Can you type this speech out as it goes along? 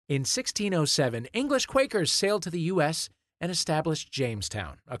In 1607, English Quakers sailed to the U.S. and established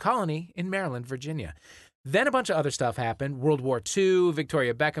Jamestown, a colony in Maryland, Virginia. Then a bunch of other stuff happened. World War II,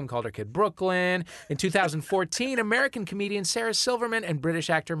 Victoria Beckham called her kid Brooklyn. In 2014, American comedian Sarah Silverman and British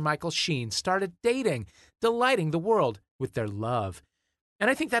actor Michael Sheen started dating, delighting the world with their love. And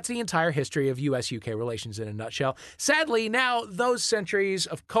I think that's the entire history of U.S.-UK relations in a nutshell. Sadly, now those centuries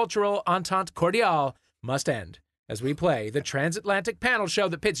of cultural entente cordiale must end as we play the transatlantic panel show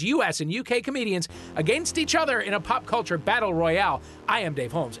that pits U.S. and U.K. comedians against each other in a pop culture battle royale. I am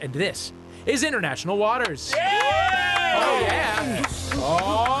Dave Holmes, and this is International Waters. Yeah! Oh, yeah.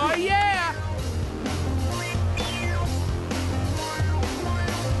 Oh, yeah.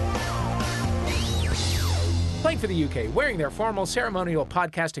 Playing for the UK, wearing their formal ceremonial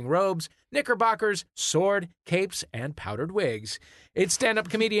podcasting robes, knickerbockers, sword, capes, and powdered wigs. It's stand-up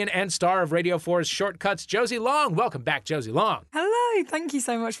comedian and star of Radio 4's Shortcuts, Josie Long. Welcome back, Josie Long. Hello. Thank you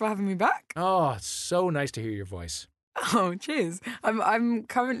so much for having me back. Oh, it's so nice to hear your voice. Oh, cheers. I'm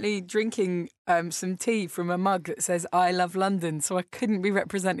currently drinking some tea from a mug that says I love London, so I couldn't be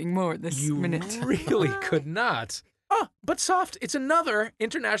representing more at this minute. You really could not. Oh, but Soft, it's another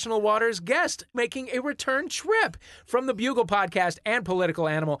International Waters guest making a return trip from the Bugle podcast and Political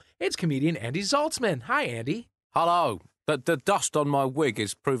Animal. It's comedian Andy Zaltzman. Hi, Andy. Hello. The dust on my wig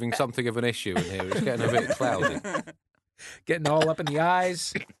is proving something of an issue in here. It's getting a bit cloudy. Getting all up in the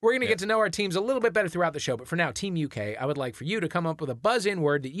eyes. We're going to get to know our teams a little bit better throughout the show, but for now, Team UK, I would like for you to come up with a buzz-in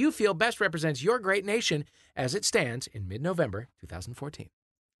word that you feel best represents your great nation as it stands in mid-November 2014.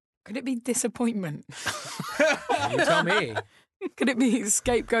 Could it be disappointment? You tell me. Could it be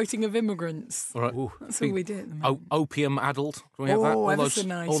scapegoating of immigrants? All right. Ooh. That's all we did. Opium addled. Can we have that? Oh, ever so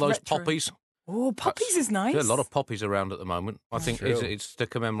nice. All those Retro. poppies. Oh, poppies is nice. There's a lot of poppies around at the moment. I think true. it's to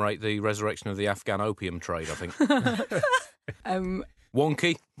commemorate the resurrection of the Afghan opium trade, I think.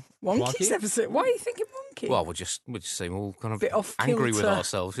 Wonky. Wonky's ever so... Why are you thinking wonky? Well, we just seem all kind of Bit off angry with kilter.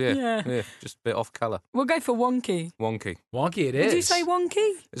 ourselves. Yeah. Just a bit off colour. We'll go for wonky. Wonky. Wonky it is. Did you say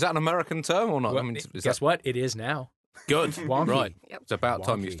wonky? Is that an American term or not? Well, guess what? It is now. Good. Wonky. Right. Yep. It's about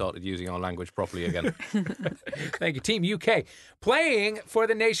time you Wonky. started using our language properly again. Thank you, Team UK. Playing for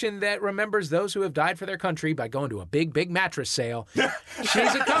the nation that remembers those who have died for their country by going to a big, big mattress sale.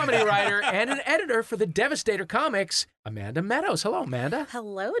 She's a comedy writer and an editor for the Devastator Comics, Amanda Meadows. Hello, Amanda.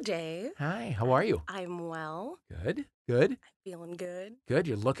 Hello, Dave. Hi, how are you? I'm well. Good, good, Feeling good. good.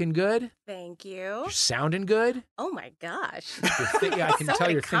 You're looking good. Thank you. You're sounding good. Oh my gosh. I can So tell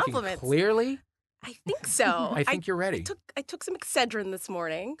many you're thinking compliments. clearly. I think so. I think you're ready. I took some Excedrin this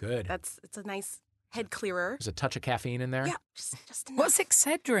morning. Good. It's a nice head clearer. There's a touch of caffeine in there. Yeah, just enough. What's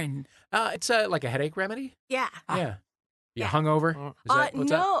Excedrin? It's like a headache remedy. Yeah. Yeah. You Yeah. hungover? Is that, what's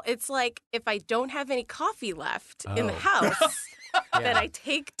No, it's like if I don't have any coffee left in the Oh. house, that? then I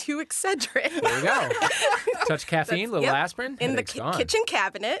take 2 Excedrin. There you go. Touch caffeine, little Yep. aspirin. In the headache's gone. kitchen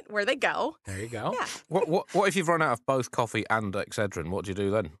cabinet where they go. There you go. Yeah. What if you've run out of both coffee and Excedrin? What do you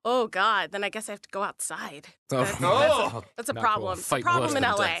do then? Oh God, then I guess I have to go outside. That's a Not problem. cool. It's a Fate problem worse in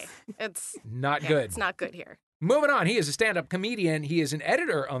than LA. death. It's Not yeah, good. It's not good here. Moving on, he is a stand-up comedian. He is an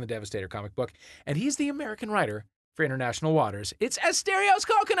editor on the Devastator comic book, and he's the American writer for International Waters. It's Asterios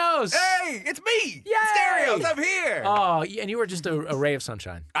Kokkinos! Hey, it's me! Yay! Stereos, I'm here! Oh, and you were just a ray of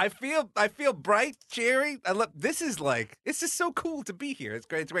sunshine. I feel bright, cheery. It's just so cool to be here. It's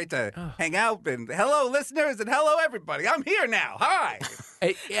great to hang out and hello listeners and hello everybody. I'm here now. Hi.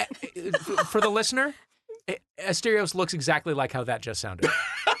 For the listener, Asterios looks exactly like how that just sounded.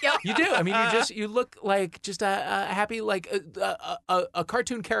 Yep. You do. I mean, you look like just a happy, like a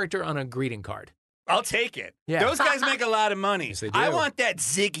cartoon character on a greeting card. I'll take it. Yeah. Those guys make a lot of money. Yes, they do. I want that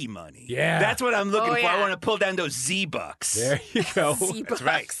Ziggy money. Yeah. That's what I'm looking Oh, for. yeah. I want to pull down those Z-Bucks. There you go. That's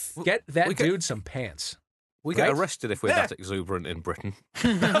right. Get that We could- dude some pants. We get Right? arrested if we're that exuberant in Britain.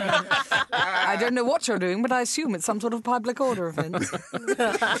 I don't know what you're doing, but I assume it's some sort of public order offence. That's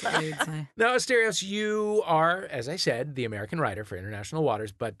what I would say. Now, Asterios, you are, as I said, the American writer for International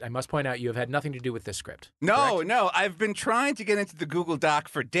Waters, but I must point out you have had nothing to do with this script. No. I've been trying to get into the Google Doc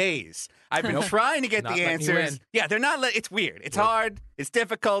for days. I've been trying to get Not the letting you answers. in. Yeah, they're not. It's weird. It's hard. It's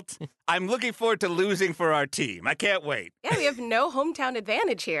difficult. I'm looking forward to losing for our team. I can't wait. Yeah, we have no hometown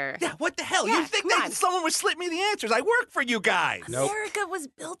advantage here. Yeah, what the hell? Yeah, You think come that on. someone would slip me the answers? I work for you guys. Nope. America was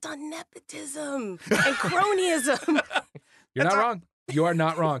built on nepotism and cronyism. You're not wrong. You are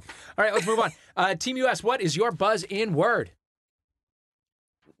not wrong. All right, let's move on. Team US, what is your buzz-in word?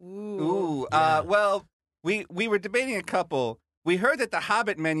 Ooh. Well, we were debating a couple. We heard that the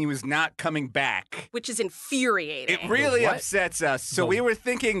Hobbit menu is not coming back. Which is infuriating. It really what? upsets us. So The- we were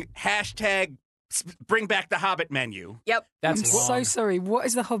thinking hashtag bring back the Hobbit menu. Yep. That's I'm long. so sorry. What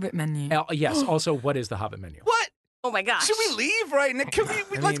is the Hobbit menu? Yes. Also, what is the Hobbit menu? What? Oh my gosh. Should we leave right now?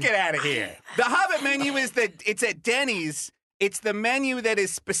 Let's get out of here. The Hobbit menu it's at Denny's. It's the menu that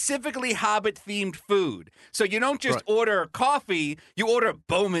is specifically Hobbit-themed food. So you don't just order coffee, you order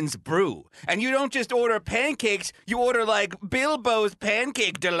Bowman's Brew. And you don't just order pancakes, you order, like, Bilbo's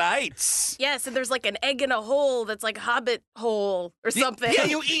Pancake Delights. Yeah, so there's like an egg in a hole that's like Hobbit hole or something. Yeah,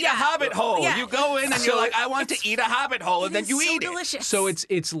 you eat a Hobbit hole. Yeah. You go in and you're like, I want to eat a Hobbit hole, and then you eat it. delicious. So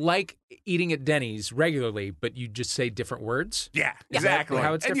it's like eating at Denny's regularly, but you just say different words. Yeah, Is that exactly.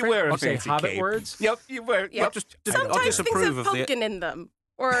 how it's and different? you wear a I'll say fancy Hobbit cape. words? Yep, you wear. Yeah. Yep. I'll Sometimes things disapprove have of the. pumpkin in them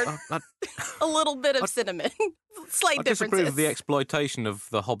or a little bit of cinnamon. Slight I differences. disapprove of the exploitation of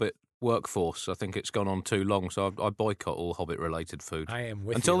the Hobbit workforce. I think it's gone on too long, so I boycott all Hobbit-related food. I am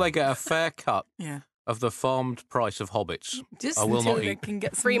with Until you. they get a fair cut Yeah. of the farmed price of hobbits. Just I will until not they eat. can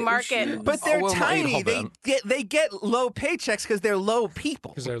get some Free little market. shoes. But I they're will not eat tiny. Hobbit. They get low paychecks because they're low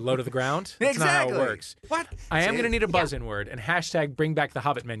people. Because they're low to the ground. That's Exactly. not how it works. What? I am going to need a buzz-in word, and hashtag bring back the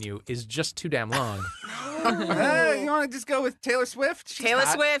Hobbit menu is just too damn long. You want to just go with Taylor Swift? She's Taylor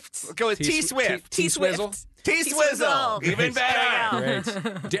hot. Swift. Let's go with T Swift. T-Swizzle. T Swizzle. T-Swizzle. Even better.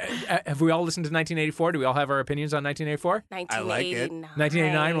 Great. Have we all listened to 1984? Do we all have our opinions on 1984? 1989.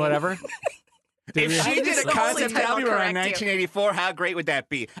 1989, whatever. If she did a That's the concept only time album I'll around correct you. 1984, how great would that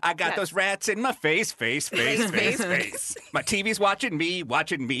be? I got Yes. those rats in my face. My TV's watching me.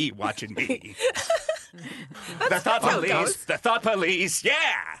 The thought how it police. goes. The thought police. Yeah.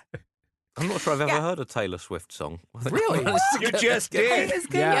 I'm not sure I've ever heard a Taylor Swift song. Really? You just did. It's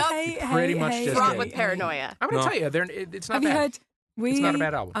good. Yeah, Hey, pretty hey, much hey, just Fraught did. with paranoia. I'm going to No. tell you, it's not Have you bad. heard? We It's not a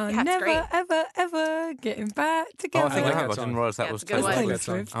bad album. are Yeah, it's never, great. ever, ever getting back Oh, together. I think I I like have. that I song. didn't realise that Yeah, was it's a good Taylor one. Taylor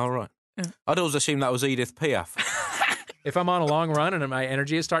Swift. Swift. Oh, right. I'd always assumed that was Edith Piaf. If I'm on a long run and my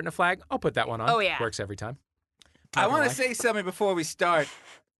energy is starting to flag, I'll put that one on. Oh, yeah. Works every time. I want to lie. say something before we start.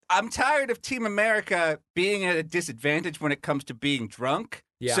 I'm tired of Team America being at a disadvantage when it comes to being drunk.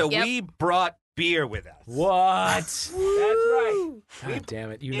 Yeah. So Yep. we brought beer with us. What? That's right. God We've-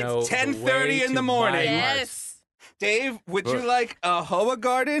 damn it. You It's know. 10:30 way in the to morning. my heart. Yes. Dave, would you Right. like a Hoa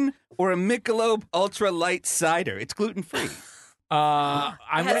Garden or a Michelob Ultra Light Cider? It's gluten free.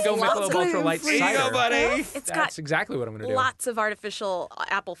 I'm going to go Lots Michelob of Ultra Light gluten-free. Here you Cider. go, buddy. It's That's got exactly what I'm going to do. lots of artificial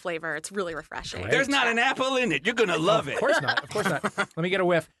apple flavor. It's really refreshing. Great. There's not an apple in it. You're gonna love it. Of course not. Of course not. Let me get a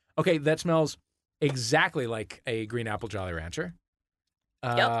whiff. Okay, that smells exactly like a green apple Jolly Rancher.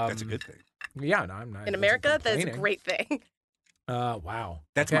 That's a good thing. Yeah, no, I'm not. In America, that's a complaining. great thing. Wow.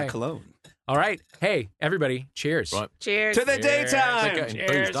 That's Okay. my cologne. All right. Hey, everybody, cheers. Right. Cheers. To the Cheers. daytime. They're getting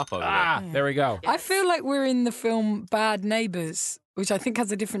boozed up over there. Ah, there we go. I feel like we're in the film Bad Neighbours, which I think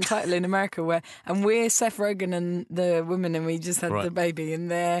has a different title in America, and we're Seth Rogen and the woman, and we just had Right. the baby, and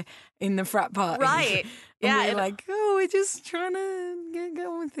they're in the frat party. Right. And Yeah. we're and- like, oh, we're just trying to get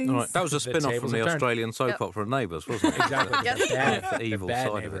going with things. All right. That was a The spin off tables from the have turned. Australian soap Yep. opera Neighbours, wasn't it? Exactly. Yep. The bad, The the evil bad side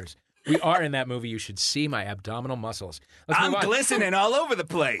of it. neighbors. We are in that movie. You should see my abdominal muscles. Let's I'm move on. glistening all over the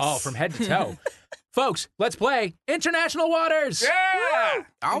place. Oh, from head to toe. Folks, let's play International Waters. Yeah.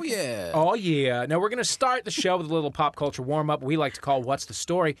 Oh, yeah. Oh, yeah. Now, we're going to start the show with a little pop culture warm-up we like to call What's the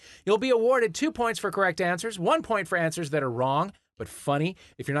Story? You'll be awarded 2 points for correct answers, 1 point for answers that are wrong but funny.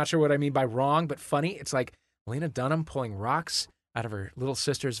 If you're not sure what I mean by wrong but funny, it's like Lena Dunham pulling rocks out of her little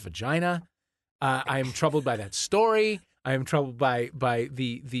sister's vagina. I am troubled by that story. I am troubled by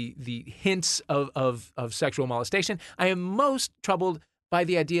the hints of sexual molestation. I am most troubled by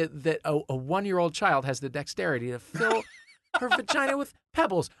the idea that a 1-year-old child has the dexterity to fill her vagina with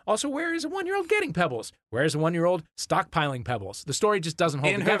pebbles. Also, where is a 1-year-old getting pebbles? Where is a 1-year-old stockpiling pebbles? The story just doesn't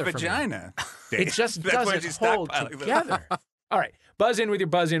hold In her together for me. vagina. It just That's why doesn't she's hold stockpiling them. together. All right. Buzz in with your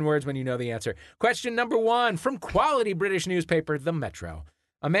buzz-in words when you know the answer. Question number 1 from quality British newspaper, The Metro.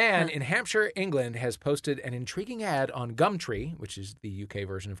 A man in Hampshire, England, has posted an intriguing ad on Gumtree, which is the UK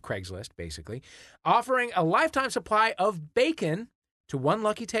version of Craigslist, basically, offering a lifetime supply of bacon to one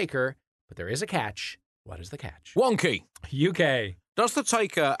lucky taker, but there is a catch. What is the catch? Wonky. UK. Does the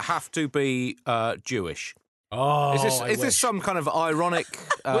taker have to be Jewish? Oh, Is I this wish. some kind of ironic?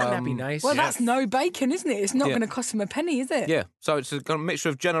 Wouldn't that be nice? Well, that's no bacon, isn't it? It's not Yeah. going to cost him a penny, is it? Yeah. So it's a kind of mixture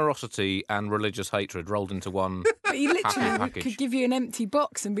of generosity and religious hatred rolled into one. But he literally package. could give you an empty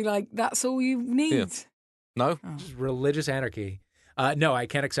box and be like, that's all you need. Yeah. No. Just religious anarchy. No, I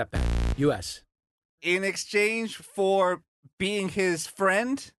can't accept that. U.S. In exchange for being his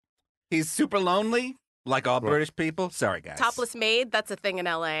friend, he's super lonely, like all British people. Sorry, guys. Topless maid, that's a thing in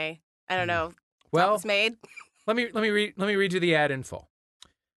LA. I don't know. Well, Topless maid. let me read you the ad in full.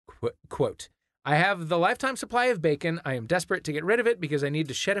 Quote, I have the lifetime supply of bacon. I am desperate to get rid of it because I need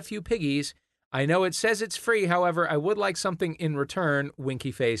to shed a few piggies. I know it says it's free. However, I would like something in return.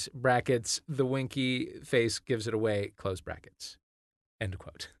 Winky face, brackets. The winky face gives it away, close brackets. End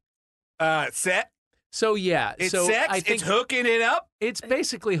quote. Set. So, yeah. It's so sex. I think It's hooking it up. it's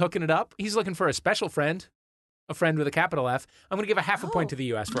basically hooking it up. He's looking for a special friend, a friend with a capital F. I'm going to give a half a point to the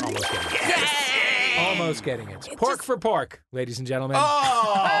U.S. for almost getting it. Almost getting it. Pork for pork, ladies and gentlemen.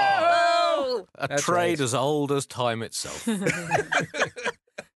 Oh. Oh, A That's trade right. as old as time itself. tale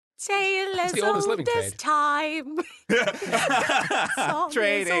as the oldest old living as trade. time. Song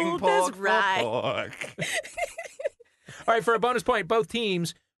Trading as old pork as for rye. pork. All right, for a bonus point, both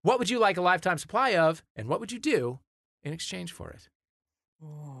teams, what would you like a lifetime supply of, and what would you do in exchange for it?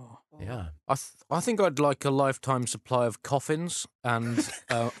 Yeah. I think I'd like a lifetime supply of coffins, and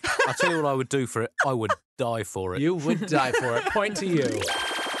I'll tell you what I would do for it. I would die for it. You would die for it. Point to you.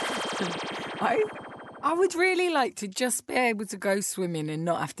 I would really like to just be able to go swimming and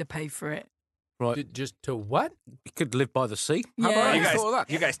not have to pay for it. Right. Just to what? You could live by the sea. Yeah. How about You you guys, thought of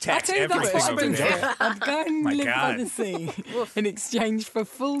that? you guys I tax tell you, that's everything what I'd over do. there. I'd go and My live by God. the sea in exchange for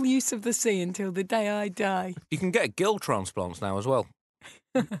full use of the sea until the day I die. You can get gill transplants now as well.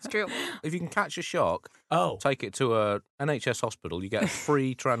 It's true. If you can catch a shark, Oh. take it to a NHS hospital, you get a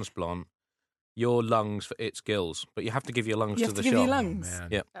free transplant, your lungs for its gills. But you have to give your lungs You to have the to give your shark. lungs. Man.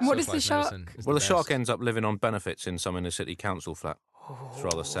 Yeah. What does the shark- Well, the shark ends up living on benefits in some inner city council flat. It's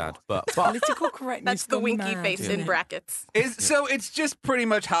rather sad. But Political correctness. That's the gone winky mad, face isn't in it? brackets. So it's just pretty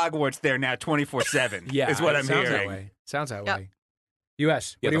much Hogwarts there now, 24/7. Yeah. is what it I'm sounds hearing. That way. Sounds that Yep. way.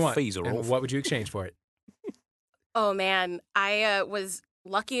 U.S., Yeah, what do you the want? fees are And awful. what would you exchange for it? Oh man, I was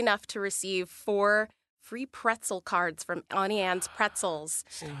lucky enough to receive 4 free pretzel cards from Auntie Anne's Pretzels,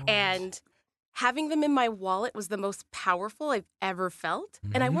 and having them in my wallet was the most powerful I've ever felt,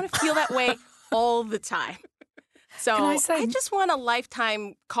 and I want to feel that way all the time. So Can I say- I just want a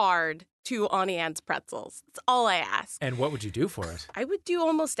lifetime card to Auntie Anne's Pretzels. That's all I ask. And what would you do for it? I would do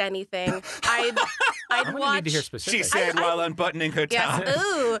almost anything. I'd I'm going to watch. need to hear She specifics. said while unbuttoning her top. Yes.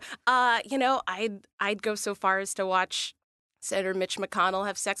 Ooh. I'd go so far as to watch Senator Mitch McConnell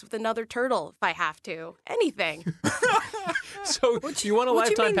have sex with another turtle if I have to. Anything. So you want a what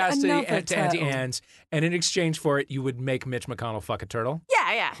do you lifetime mean pass to, another to Auntie turtle? Anne's, and in exchange for it, you would make Mitch McConnell fuck a turtle?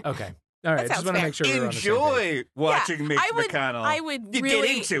 Yeah. Okay. All right. Just sounds want to fair. make sure we're on the same page. Enjoy watching Yeah, Mitch I would, McConnell. I would You'd really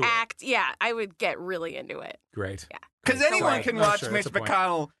get into it. act. Yeah, I would get really into it. Great. Yeah. Because Great. anyone Right. can No, watch sure, Mitch that's a point.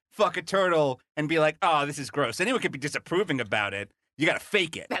 McConnell fuck a turtle and be like, oh, this is gross. Anyone could be disapproving about it. You got to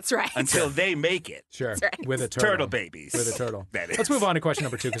fake it That's right. until they make it. Sure. That's right. With a turtle. Turtle babies. With a turtle. That is. Let's move on to question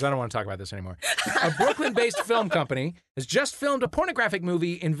number 2 because I don't want to talk about this anymore. A Brooklyn-based film company has just filmed a pornographic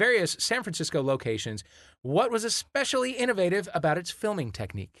movie in various San Francisco locations. What was especially innovative about its filming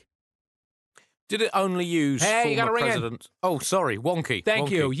technique? did it only use Hey, you former gotta ring in. president? Oh, sorry, wonky. Thank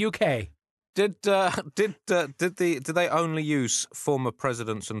wonky. you, UK. Did they only use former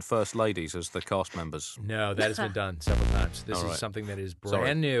presidents and first ladies as the cast members? No, that has been done several times. This All is right. something that is brand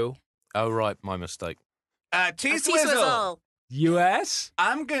Sorry. new. Oh, right, my mistake. T-Swizzle. US?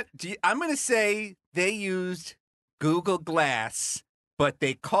 I'm gonna say they used Google Glass, but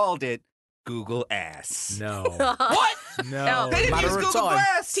they called it Google Ass. No. What? No. They didn't Matter use of Google time.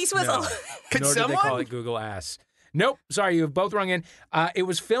 Glass. T-Swizzle. No. Could Nor did they someone? call it Google Ass. Nope. Sorry, you've both rung in. It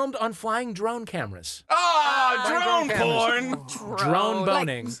was filmed on flying drone cameras. Oh, drone porn. Drone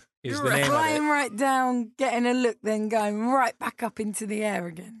boning is the name of Flying it. right down, getting a look, then going right back up into the air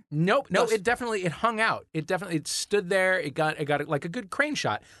again. Nope. No, Yes. it hung out. It stood there. It got like a good crane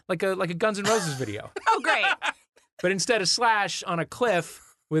shot, like a Guns N' Roses video. Oh, great. But instead of Slash on a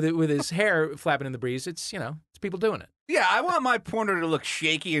cliff with his hair flapping in the breeze, it's people doing it. Yeah, I want my porno to look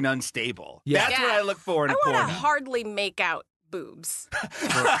shaky and unstable. Yeah. That's what I look for in I a want porno. to hardly make out boobs.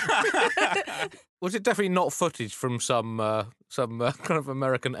 Was it definitely not footage from some kind of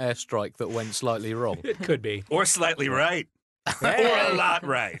American airstrike that went slightly wrong? It could be. Or slightly right. Hey. Or a lot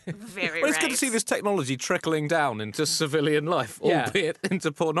right. Very Well, it's right. good to see this technology trickling down into civilian life, Yeah. albeit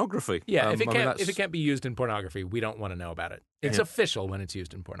into pornography. Yeah, if it I mean, can't if it can't be used in pornography, we don't want to know about it. It's Yeah. official when it's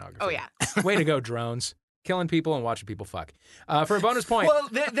used in pornography. Oh, yeah. Way to go, drones. Killing people and watching people fuck. For a bonus point, Well,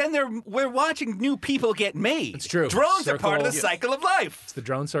 then we're watching new people get made. It's true. Drones are part of the Circle- cycle of life. it's the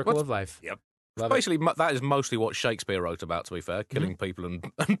drone circle What? of life. Yep. Love it. Basically, that is mostly what Shakespeare wrote about, to be fair, killing people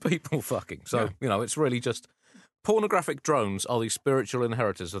and people fucking. So, it's really just pornographic drones are the spiritual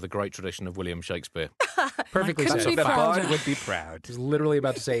inheritors of the great tradition of William Shakespeare. Perfectly couldn't said. be The proud. bard would be proud. I was literally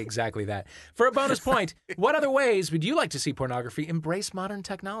about to say exactly that. For a bonus point, what other ways would you like to see pornography embrace modern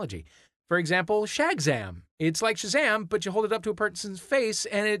technology? For example, Shagzam. It's like Shazam, but you hold it up to a person's face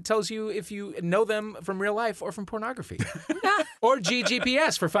and it tells you if you know them from real life or from pornography. Or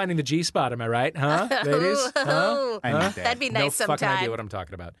GGPS for finding the G-spot, am I right? Huh, ladies? Huh? I need that. That'd be No nice fucking idea sometime. what I'm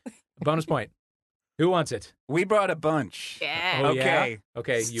talking about. Bonus point. Who wants it? We brought a bunch. Yeah. Oh, Okay. yeah?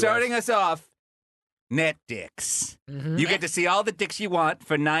 Okay. Starting us off, Net Dicks. Mhm. You get to see all the dicks you want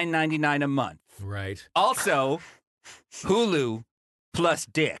for $9.99 a month. Right. Also, Hulu plus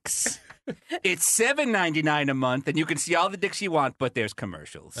dicks. It's $7.99 a month, and you can see all the dicks you want, but there's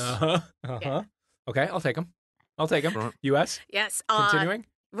commercials. Uh-huh. Uh-huh. Okay, I'll take them. Right. U.S.? Yes. Continuing?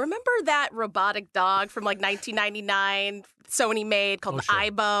 Remember that robotic dog from like 1999 Sony made called Oh, the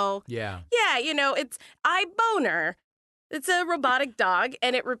sure. iBo? Yeah. Yeah, it's iBoner. It's a robotic dog,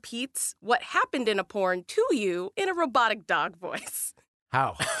 and it repeats what happened in a porn to you in a robotic dog voice.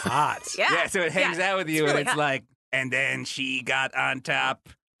 How hot. Yeah. So it hangs out with you, really and it's hot. like, and then she got on top,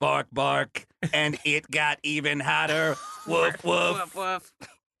 bark, bark, and it got even hotter, woof, woof. Woof, woof.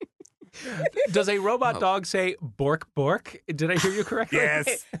 Does a robot dog say bork bork? Did I hear you correctly?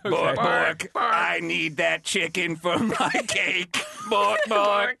 Yes, Okay. bark, bark. I need that chicken for my cake. Bark,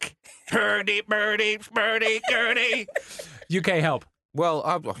 bark. Birdie, birdie, birdie, birdie. UK help. Well,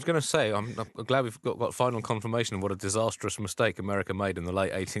 I was going to say, I'm glad we've got final confirmation of what a disastrous mistake America made in the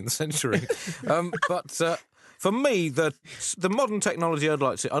late 18th century. But for me, the modern technology I'd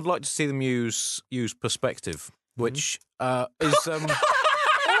like to see them use perspective, which is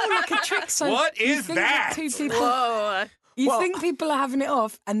Oh, like a trick. So What you is think that? Two people, Whoa. you think people are having it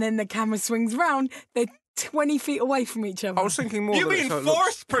off, and then the camera swings round. They're 20 feet away from each other. I was thinking more. You that mean so it looks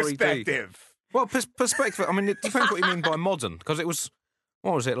forced 3D. perspective? Well, perspective. I mean, it depends what you mean by modern, because it was.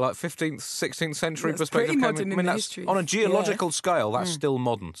 What was it, like 15th, 16th century That's perspective? pretty came modern I in mean, the that's history. on a geological scale, that's Mm. still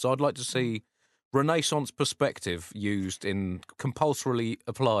modern. So I'd like to see Renaissance perspective used in compulsorily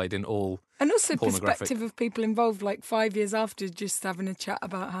applied in all. And also pornographic. perspective of people involved, like 5 years after, just having a chat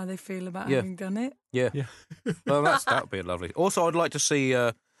about how they feel about Yeah. having done it. Yeah. Well, that would be lovely. Also, I'd like to see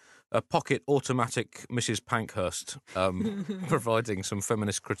a pocket automatic Mrs. Pankhurst providing some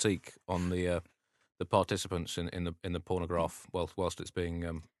feminist critique on the participants in the pornograph whilst it's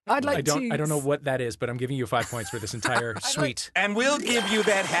being. I'd like I don't to. know what that is, but I'm giving you 5 points for this entire suite. And we'll give you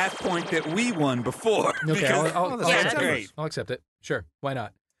that half point that we won before. Okay, because I'll that's accept great. it. I'll accept it. Sure, why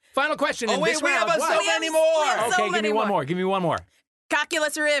not? Final question Oh, in wait, this we have round. so What? many We more. have so Okay, give me many one more. more. Give me one more.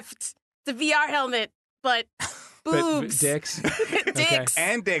 Oculus Rift. It's a VR helmet, but But boobs. dicks. Dicks.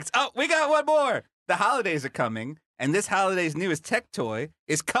 And dicks. Oh, we got one more. The holidays are coming, and this holiday's newest tech toy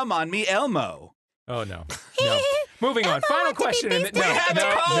is Come On Me Elmo. Oh no. No. Moving on. Final want to be question in Beast no, We have no,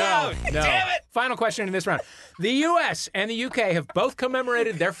 a call no, out. no. Damn it. Final question in this round. The US and the UK have both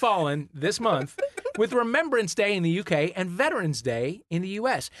commemorated their fallen this month with Remembrance Day in the UK and Veterans Day in the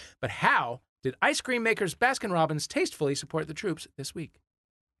US. But how did ice cream makers Baskin-Robbins tastefully support the troops this week?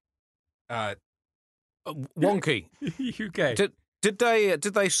 Wonky. UK. Did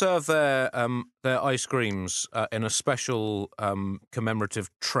they serve their ice creams in a special commemorative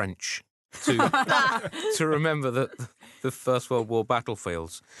trench to remember the First World War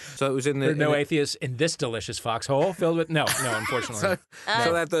battlefields? So it was in the There are no in the- atheists in this delicious foxhole filled with no, unfortunately.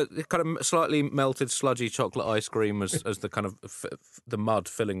 So they had the kind of slightly melted, sludgy chocolate ice cream as the kind of the mud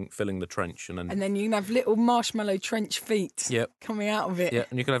filling the trench, and then you can have little marshmallow trench feet Yep. coming out of it. yeah,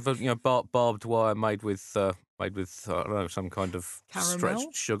 and you can have barbed wire made with I don't know, some kind of Caramel?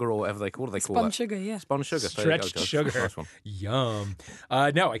 stretched sugar or whatever they call that. Spun sugar, yeah. Spun sugar. There you go, Stretched Joe. sugar. Nice one. Yum.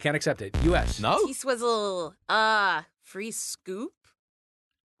 No, I can't accept it. US. No. T-Swizzle. Free scoop?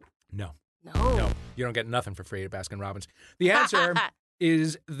 No. No. No. You don't get nothing for free at Baskin-Robbins. The answer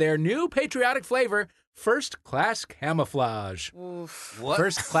is their new patriotic flavor, First Class Camouflage. Oof. What?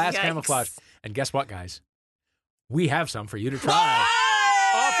 First Class Yikes. Camouflage. And guess what, guys? We have some for you to try.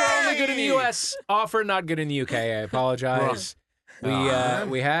 Offer only good in the U.S. Offer not good in the U.K. I apologize. We have a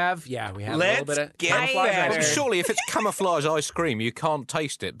little Let's bit of get camouflage better. ice Well, cream. surely, if it's camouflage ice cream, you can't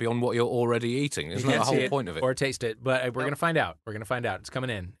taste it beyond what you're already eating. Isn't You that the can't see whole it point of it? or taste it, but we're going to find out. We're going to find out. It's coming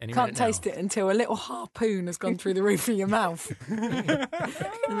in. Any Can't minute now. taste it until a little harpoon has gone through the roof of your mouth.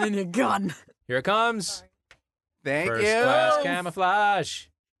 And then you're gone. Here it comes. Thank First you. Class Camouflage.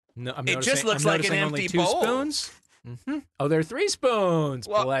 No, I'm It noticing- just looks I'm like an noticing only empty 2 bowl. spoons. Oh, there are 3 spoons.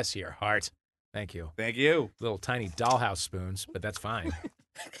 Well- Bless your heart. Thank you. Thank you. Little tiny dollhouse spoons, but that's fine.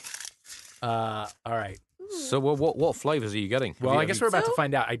 All right. So, what flavors are you getting? Well, I guess we're about to So,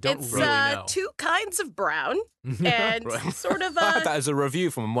 find out. I don't It's really know. 2 kinds of brown and Right. sort of I had that as a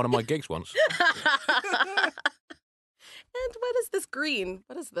review from one of my gigs once. And what is this green?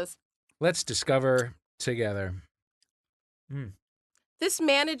 What is this? Let's discover together. This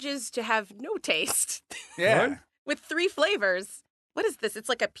manages to have no taste Yeah. with 3 flavors. What is this? It's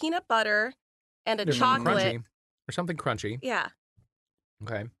like a peanut butter and a There's something chocolate. crunchy. Or something crunchy. Yeah.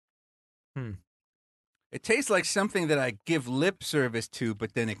 Okay. It tastes like something that I give lip service to,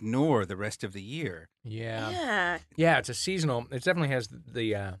 but then ignore the rest of the year. Yeah. Yeah. Yeah, it's a seasonal. It definitely has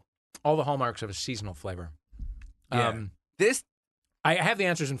the all the hallmarks of a seasonal flavor. Yeah. This, I have the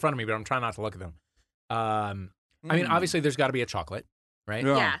answers in front of me, but I'm trying not to look at them. I mean, obviously, there's got to be a chocolate, right?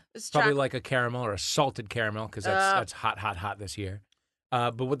 Yeah. Yeah. It's Probably chocolate. like a caramel or a salted caramel because that's hot this year.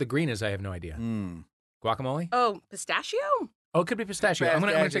 But what the green is, I have no idea. Guacamole? Oh, pistachio? Oh, it could be pistachio. I'm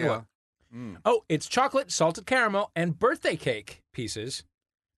gonna take a look. Mm. Oh, it's chocolate, salted caramel, and birthday cake pieces,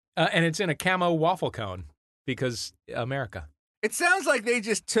 and it's in a camo waffle cone because America. It sounds like they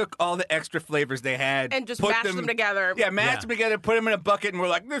just took all the extra flavors they had And just put mashed them together. Yeah, mashed them together, put them in a bucket, and we're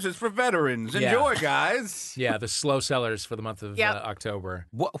like, "This is for veterans. Yeah. Enjoy, guys." Yeah, the slow sellers for the month of Yep. October.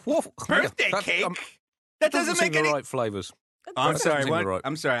 What? Birthday cake. That doesn't make seem any. the right flavours. Oh, I'm That sorry. doesn't seem What? right.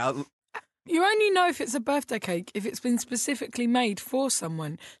 I'm sorry. You only know if it's a birthday cake if it's been specifically made for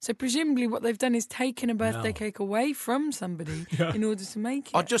someone. So presumably what they've done is taken a birthday No. cake away from somebody in order to make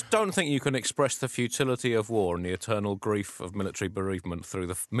it. I just don't think you can express the futility of war and the eternal grief of military bereavement through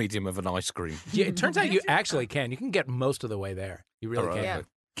the medium of an ice cream. Yeah, it turns out you actually can. You can get most of the way there. You really All right. can. Yeah.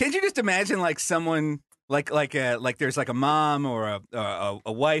 Can't you just imagine like someone like there's like a mom or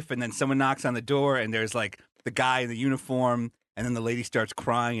a wife, and then someone knocks on the door, and there's like the guy in the uniform, and then the lady starts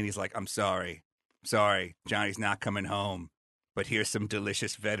crying, and he's like, "I'm sorry, Johnny's not coming home, but here's some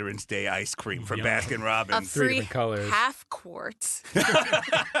delicious Veterans Day ice cream from Yum. Baskin A Robbins." Three free different colors. half quart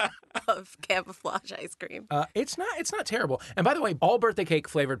of camouflage ice cream. It's not terrible. And by the way, all birthday cake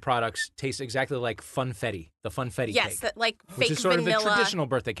flavored products taste exactly like funfetti, the funfetti Yes, cake, that like which fake is sort vanilla. of the traditional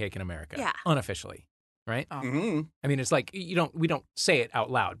birthday cake in America. Yeah. Unofficially, right? Mhm. I mean, it's like we don't say it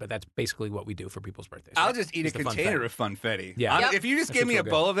out loud, but that's basically what we do for people's birthdays. I'll right? just eat a Is the container funfetti. of funfetti. Yeah. Yep. If you just That gave should me a feel good.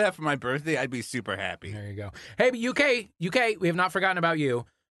 bowl of that for my birthday, I'd be super happy. There you go. Hey, but UK, we have not forgotten about you.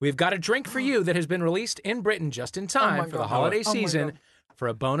 We've got a drink for you that has been released in Britain just in time my for the God. holiday Oh my season. God. For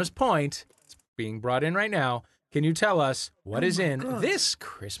a bonus point, it's being brought in right now. Can you tell us what is my in God. this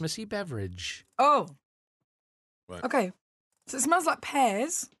Christmassy beverage? Oh. Right. Okay. So it smells like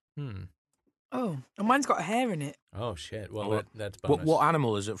pears. Oh, and mine's got a hair in it. Oh shit! Well, Oh, that's bonus. What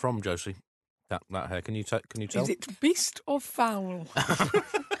animal is it from, Josie? That hair. Can you tell? Is it beast or fowl?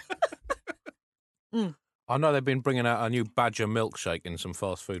 I know they've been bringing out a new badger milkshake in some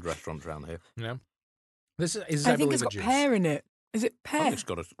fast food restaurants around here. Yeah. This is I I think believe it's a got juice. pear in it. Is it I pear? think it's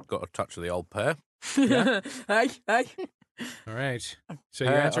got a touch of the old pear. Yeah. Hey. All right. So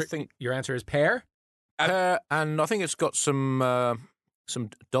Pear, your I answer, think- your answer is pear. Pear, and I think it's got some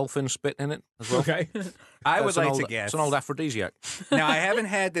dolphin spit in it as well. Okay. I would It's an like old- to guess. It's an old aphrodisiac. Now, I haven't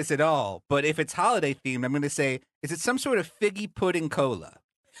had this at all, but if it's holiday themed, I'm going to say, is it some sort of figgy pudding cola?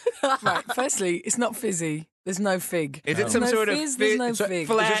 Right. Firstly, it's not fizzy. There's no fig. Is No. it some no sort of fizz, there's no fig.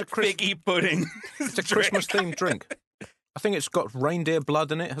 flat Is it a Chris- figgy pudding? It's a Christmas themed drink. I think it's got reindeer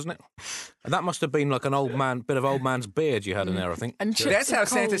blood in it, hasn't it? And that must have been like an bit of old man's beard you had in there, I think. And chips That's are how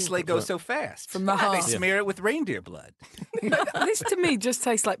Santa's cold. sleigh goes so fast. From the They heart. smear it with reindeer blood. This to me just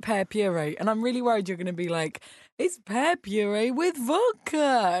tastes like pear puree, and I'm really worried you're going to be like, it's pear puree with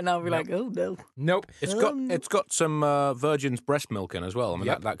vodka, and I'll be like, oh no. Nope. It's got some virgin's breast milk in as well. I mean,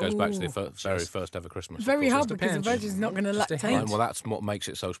 Yep. that goes back to the Ooh. very first ever Christmas. of Very course. hard a because the pinch. virgin's not going to Just a lactate. hint. Well, that's what makes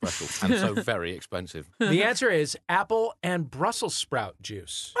it so special and so very expensive. The answer is apple and Brussels sprout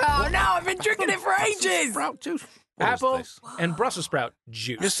juice. Oh no, I've been drinking it for ages. Sprout juice. What is Apple this? and Brussels sprout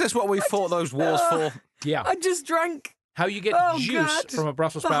juice. Is this what we fought those wars for? Yeah. I just drank. How you get Oh, juice God. from a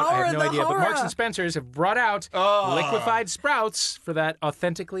Brussels The sprout, I have horror, no the idea. But Marks horror. and Spencers have brought out Oh. liquefied sprouts for that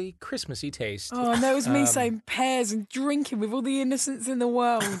authentically Christmassy taste. Oh, and there was me saying pears and drinking with all the innocence in the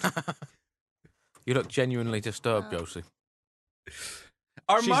world. You look genuinely disturbed, Josie.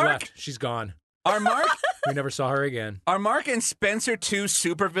 Are She's Mark, left. She's gone. are Mark, We never saw her again. are Mark and Spencer two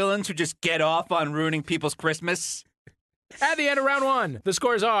supervillains who just get off on ruining people's Christmas? At the end of round one, the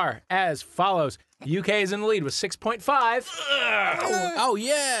scores are as follows. UK is in the lead with 6.5. Oh,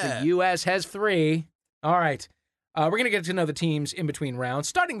 yeah. The US has 3. All right. We're going to get to know the teams in between rounds,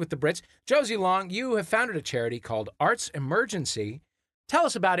 starting with the Brits. Josie Long, you have founded a charity called Arts Emergency. Tell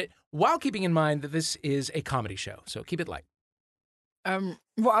us about it while keeping in mind that this is a comedy show, so keep it light.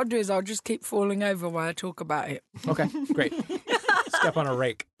 What I'll do is I'll just keep falling over while I talk about it. Okay, great. Step on a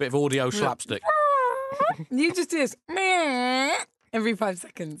rake. Bit of audio slapstick. You just do this every 5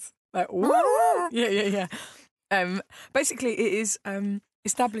 seconds. Like, yeah. Basically, it is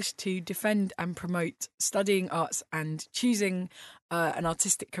established to defend and promote studying arts and choosing an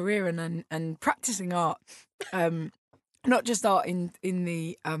artistic career and practicing art, not just art in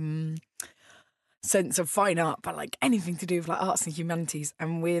the sense of fine art, but like anything to do with like arts and humanities.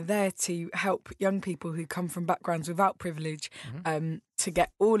 And we're there to help young people who come from backgrounds without privilege to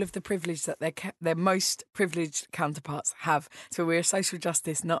get all of the privilege that their most privileged counterparts have. So we're a social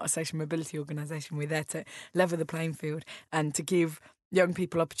justice, not a social mobility organisation. We're there to level the playing field and to give young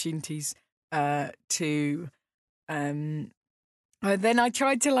people opportunities to then I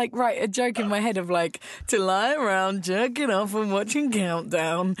tried to like write a joke in my head of like to lie around jerking off and watching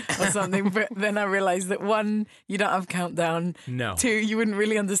Countdown or something. But then I realised that 1, you don't have Countdown. No. 2, you wouldn't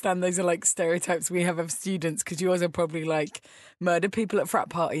really understand those are like stereotypes we have of students because you also probably like murder people at frat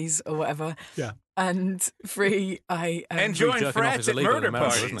parties or whatever. Yeah. And 3, I And Jerking join off frats is at illegal in murder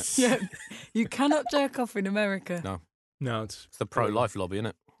America, parties. isn't yeah, you cannot jerk off in America. No. No, it's It's the pro-life lobby, isn't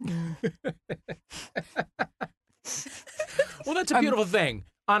it? well, that's a beautiful thing.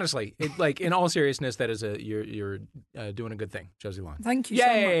 Honestly, like in all seriousness, that is you're doing a good thing, Josie Long. Thank you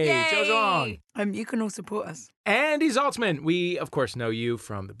Yay, so much. Josie Long. You can all support us. Andy Zaltzman. We, of course, know you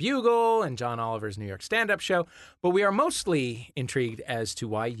from The Bugle and John Oliver's New York stand-up show, but we are mostly intrigued as to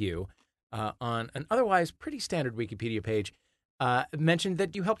why you, on an otherwise pretty standard Wikipedia page, mentioned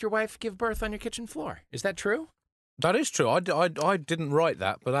that you helped your wife give birth on your kitchen floor. Is that true? That is true. I didn't write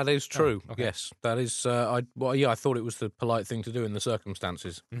that, but that is true. okay. Yes, that is. I thought it was the polite thing to do in the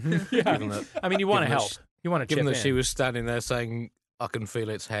circumstances. Yeah. Given that, I mean, you want to given that help. she- You want to chip given that in. she was standing there saying, "I can feel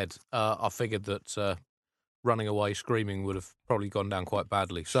its head," I figured that running away screaming would have probably gone down quite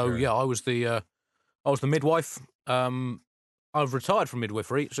badly. So Sure. yeah, I was the midwife. I've retired from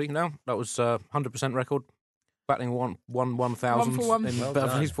midwifery. See now, that was 100% record, batting 1,000 for one. in Well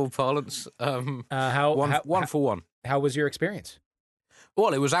done. baseball parlance. One for one. How was your experience?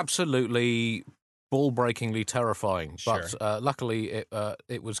 Well, it was absolutely ball-breakingly terrifying, but Sure. luckily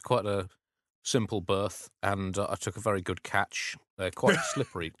it was quite a simple birth, and I took a very good catch. They're quite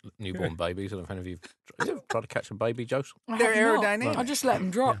slippery newborn babies. I don't know if any of you've tried to catch a baby, Jose. I They're have not. aerodynamic. I just let them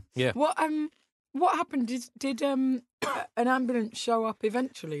drop. Yeah. What happened? Did an ambulance show up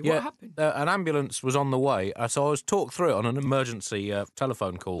eventually? Yeah. What happened? An ambulance was on the way, so I was talked through it on an emergency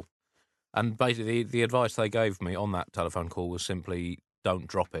telephone call. And basically, the advice they gave me on that telephone call was simply don't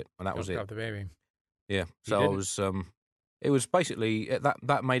drop it, and that was Don't it. drop the baby. Yeah. So I was. It was basically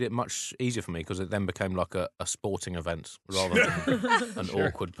that made it much easier for me because it then became like a sporting event rather than an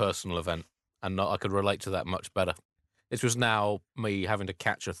awkward personal event, and I could relate to that much better. It was now me having to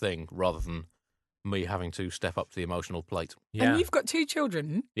catch a thing rather than me having to step up to the emotional plate. Yeah. And you've got 2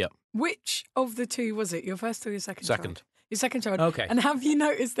 children. Yeah. Which of the 2 was it? Your first or your second? Second. Child? Your second child. Okay. And have you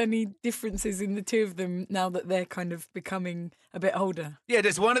noticed any differences in the 2 of them now that they're kind of becoming a bit older? Yeah,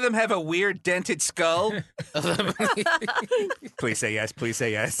 does one of them have a weird dented skull? Please say yes. Please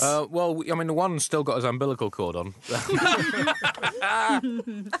say yes. Well, I mean, the one's still got his umbilical cord on. But I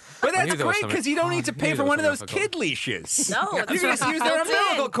that's knew there was great something- because you don't need to I pay knew for there one of was those something I kid leashes. No, You that's can just use their built in.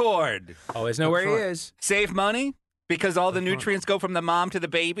 umbilical cord. Always know where he is. Save money because all the nutrients go from the mom to the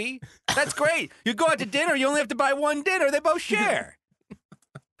baby. That's great. You go out to dinner, you only have to buy one dinner. They both share.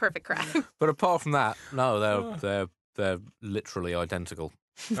 Perfect crap. But apart from that, no, they're literally identical.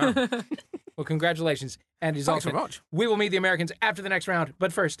 Well, congratulations, Andy Thanks Zaltzman. very much. We will meet the Americans after the next round.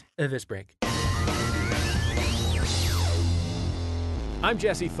 But first, this break. I'm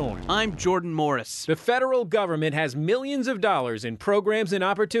Jesse Thorne. I'm Jordan Morris. The federal government has millions of dollars in programs and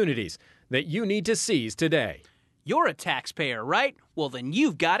opportunities that you need to seize today. You're a taxpayer, right? Well, then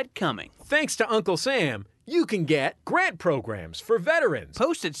you've got it coming. Thanks to Uncle Sam, you can get grant programs for veterans,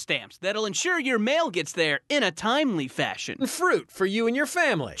 Postage stamps that'll ensure your mail gets there in a timely fashion. fruit for you and your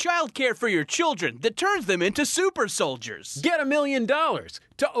family. Childcare for your children that turns them into super soldiers. Get $1 million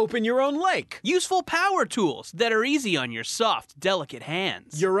to open your own lake. Useful power tools that are easy on your soft, delicate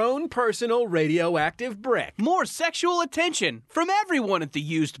hands. Your own personal radioactive brick. More sexual attention from everyone at the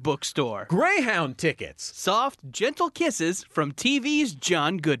used bookstore. Greyhound tickets. Soft, gentle kisses from TV's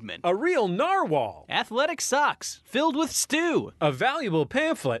John Goodman. A real narwhal. Athletic socks filled with stew. A valuable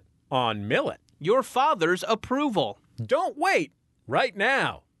pamphlet on millet. Your father's approval. Don't wait. Right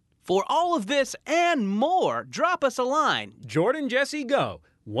now. For all of this and more, drop us a line. Jordan Jesse Go,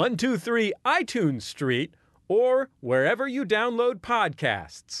 123 iTunes Street, or wherever you download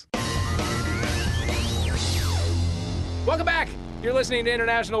podcasts. Welcome back. You're listening to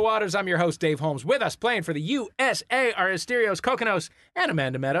International Waters. I'm your host, Dave Holmes. With us playing for the USA are Asterios Kokkinos and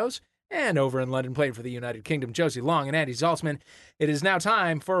Amanda Meadows. And over in London playing for the United Kingdom, Josie Long and Andy Zaltzman. It is now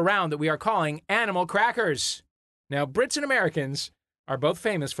time for a round that we are calling Animal Crackers. Now, Brits and Americans are both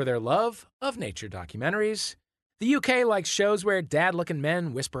famous for their love of nature documentaries. The UK likes shows where dad-looking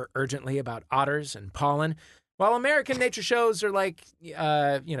men whisper urgently about otters and pollen, while American nature shows are like,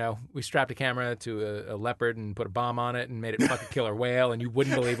 we strapped a camera to a leopard and put a bomb on it and made it fuck a killer whale, and you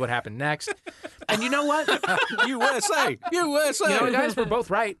wouldn't believe what happened next. And you know what? USA! USA! You know, guys, we're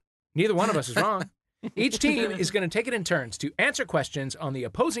both right. Neither one of us is wrong. Each team is going to take it in turns to answer questions on the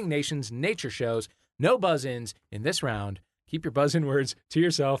opposing nation's nature shows. No buzz-ins in this round. Keep your buzz-in words to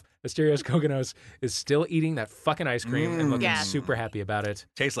yourself. Asterios Koganos is still eating that fucking ice cream and looking super happy about it.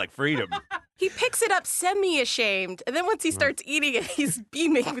 Tastes like freedom. He picks it up semi-ashamed, and then once he starts eating it, he's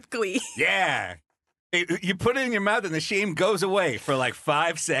beaming with glee. Yeah. You put it in your mouth and the shame goes away for like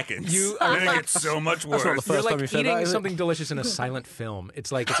 5 seconds. You are then it like- gets so much worse. not the You're first time like you said eating that, is it? something delicious in a silent film.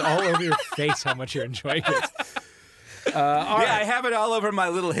 It's like it's all over your face how much you're enjoying it. I have it all over my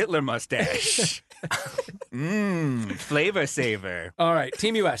little Hitler mustache. Flavor saver. All right,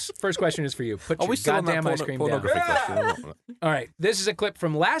 Team US. First question is for you. Put Are your we still on that goddamn ice cream down. pornography question? All right, this is a clip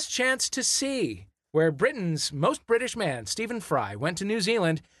from Last Chance to See, where Britain's most British man, Stephen Fry, went to New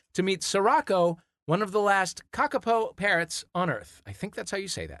Zealand to meet Sirocco, one of the last kakapo parrots on Earth. I think that's how you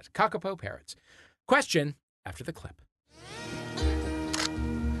say that. Kakapo parrots. Question after the clip.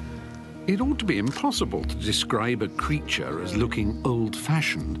 It ought to be impossible to describe a creature as looking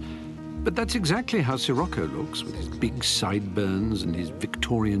old-fashioned, but that's exactly how Sirocco looks, with his big sideburns and his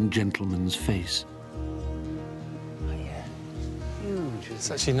Victorian gentleman's face. It's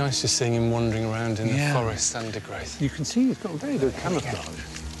actually nice just seeing him wandering around in the forest undergrowth. You can see he's got very good camouflage.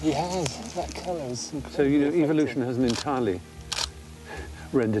 He has. That colour's So, evolution hasn't entirely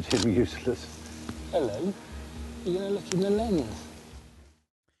rendered him useless. Hello. You're going to look in the lens.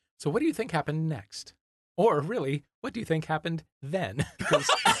 So what do you think happened next? Or really, what do you think happened then? Because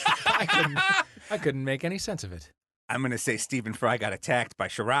I couldn't make any sense of it. I'm going to say Stephen Fry got attacked by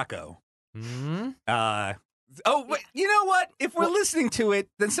Sirocco. Hmm? Wait, you know what? If we're listening to it,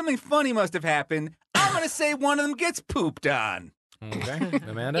 then something funny must have happened. I'm going to say one of them gets pooped on. Okay,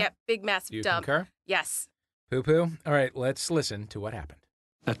 Amanda? Yep, big massive Do you dump. concur? Yes. Poo-poo? All right, let's listen to what happened.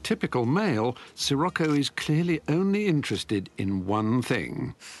 A typical male, Sirocco is clearly only interested in one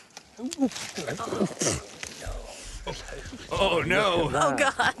thing. Oh, no. Oh,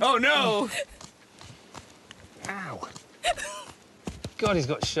 God. Oh, no. Ow. God, he's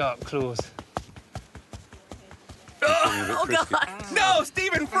got sharp claws. Oh, God. No,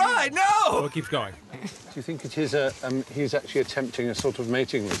 Stephen Fry, Oh, no. it keeps going. Do you think it is he's actually attempting a sort of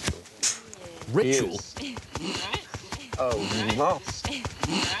mating ritual? Ritual? Oh, Moss.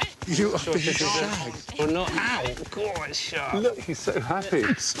 You are being shagged. Or not. Ow. God, it's sharp. Look, he's so happy.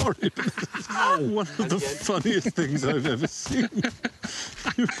 Sorry, but this is one of the funniest things I've ever seen.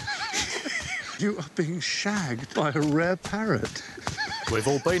 You are being shagged by a rare parrot. We've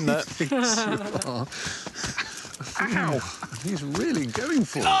all been there. Yes, you are. Ow! He's really going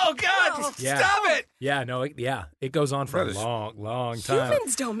for it. Oh, God. Yeah. Stop it. Yeah, no, it goes on for a long, long time.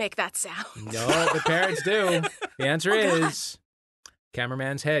 Humans don't make that sound. No, the parrots do. The answer is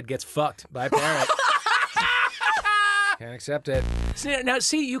cameraman's head gets fucked by a parrot. Can't accept it. Now,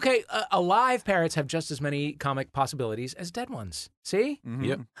 see, UK, alive parrots have just as many comic possibilities as dead ones. See?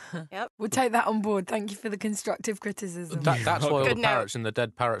 Yep. We'll take that on board. Thank you for the constructive criticism. That's why all Good the note. parrots in the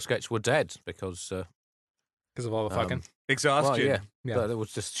dead parrot sketch were dead, because Because of all the fucking. Exhaustion. well, yeah. Yeah. But it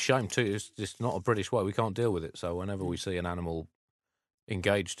was just a shame too. It's just not a British way. We can't deal with it. So whenever we see an animal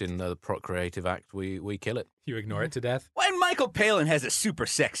engaged in the procreative act, we kill it. You ignore it to death. Well, and Michael Palin has a super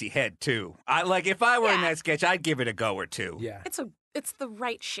sexy head, too. If I were in Yeah. that sketch, I'd give it a go or two. Yeah. It's the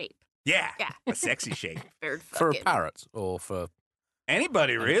right shape. Yeah. Yeah. A sexy shape. Bird For a fucking. parrot or for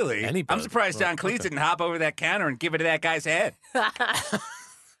Anybody, really. Any I'm bird. surprised John Right, Cleese okay. didn't hop over that counter and give it to that guy's head.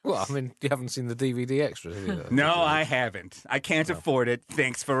 well, I mean, you haven't seen the DVD extras, have you? No, I haven't. I can't afford it.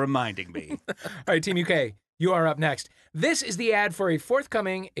 Thanks for reminding me. All right, Team UK, you are up next. This is the ad for a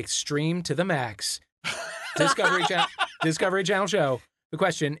forthcoming Extreme to the Max Discovery Channel show. The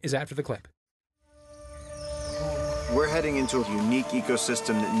question is after the clip. We're heading into a unique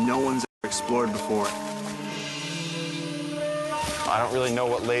ecosystem that no one's ever explored before. I don't really know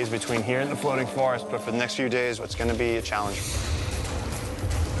what lays between here and the floating forest, but for the next few days, it's going to be a challenge.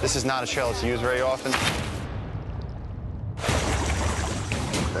 This is not a shell that's used very often.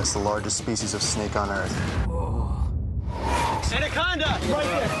 That's the largest species of snake on Earth. Anaconda! Right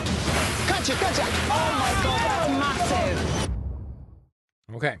there! Gotcha! Oh my God, that's massive!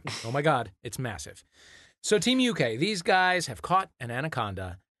 Okay. Oh my God, it's massive. So Team UK, these guys have caught an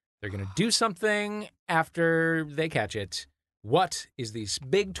anaconda. They're going to do something after they catch it. What is this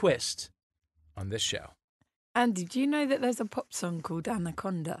big twist on this show? Andy, do you know that there's a pop song called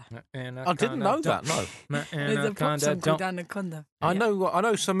Anaconda? I didn't know that. No, There's a pop song called Anaconda. I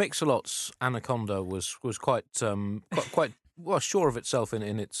know. Sir Mix-a-Lot's Anaconda was quite well sure of itself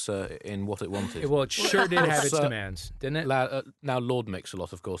in its in what it wanted. Well, it sure did have its demands, didn't it? Now Lord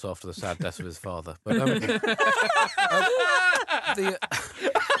Mix-a-Lot, of course, after the sad death of his father. But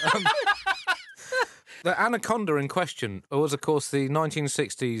the Anaconda in question was, of course, the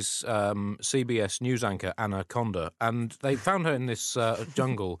 1960s CBS news anchor Anaconda, and they found her in this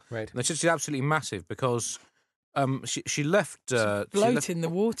jungle. Right. And she's absolutely massive because she left. Float in the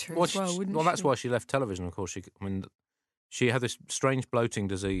water as well, wouldn't she? Well, that's why she left television, of course. She had this strange bloating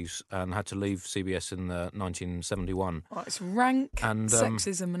disease and had to leave CBS in 1971. Oh, it's rank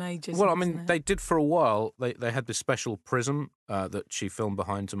sexism and ageism. Well, I mean, isn't it? they did for a while. They had this special prism that she filmed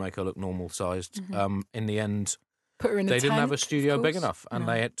behind to make her look normal-sized. In the end, put her in a they didn't have a tank, studio of big course. enough, and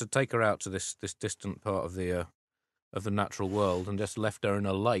they had to take her out to this distant part of the natural world and just left her in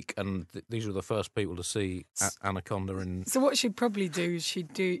a lake. And these were the first people to see Anaconda. And So what she'd probably do is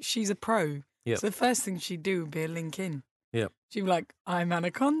she's a pro. Yep. So the first thing she'd do would be a link in. yeah, She'd be like, I'm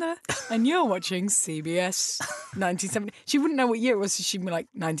Anaconda, and you're watching CBS 1970. She wouldn't know what year it was, so she'd be like,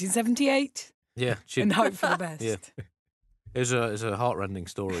 1978, yeah, and hope for the best. Yeah. It's a heartrending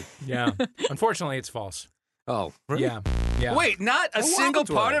story. Yeah. Unfortunately, it's false. Oh, really? Yeah. Wait, not a What single happened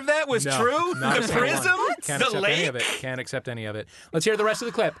to part her? of that was No, true? not a The single one. prism? Can't The accept any of lake? it. Can't accept any of it. Let's hear the rest of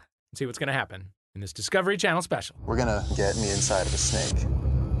the clip and see what's going to happen in this Discovery Channel special. We're gonna get in the inside of a snake.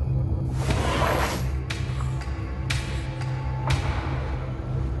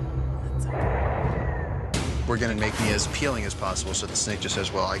 We're gonna make me as appealing as possible so the snake just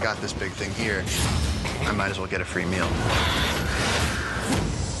says, well, I got this big thing here. I might as well get a free meal.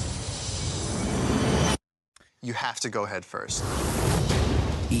 You have to go head first.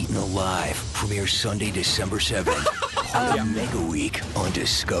 Eaten Alive premieres Sunday, December 7th. Part of Mega Week on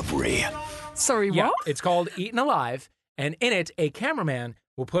Discovery. Sorry, Yeah, what? it's called Eaten Alive, and in it, a cameraman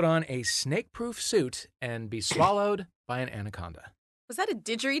will put on a snake-proof suit and be swallowed by an anaconda. Was that a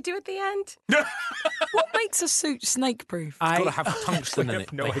didgeridoo at the end? What makes a suit snake-proof? It's got to have tungsten in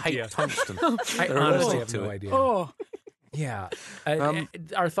it. no they idea. hate tungsten. I They're honestly allergic have to no it. idea. Oh, Yeah.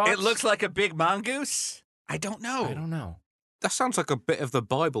 Our thoughts? It looks like a big mongoose? I don't know. I don't know. That sounds like a bit of the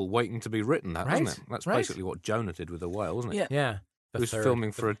Bible waiting to be written, doesn't Right? it? That's Right. basically what Jonah did with the whale, wasn't it? yeah. Yeah. He was third.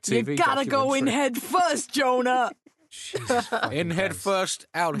 filming for a You TV gotta go in documentary. head first, Jonah. Jesus fucking In head Christ. first,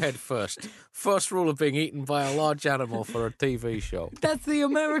 out head first. First rule of being eaten by a large animal for a TV show. That's the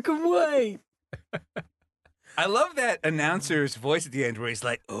American way. I love that announcer's voice at the end where he's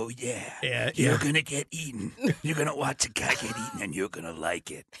like, oh, yeah, you're going to get eaten. You're going to watch a guy get eaten and you're going to like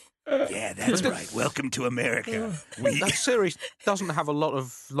it. Yeah, that's right. Welcome to America. That series doesn't have a lot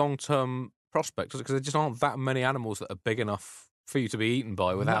of long-term prospects, does it? Because there just aren't that many animals that are big enough for you to be eaten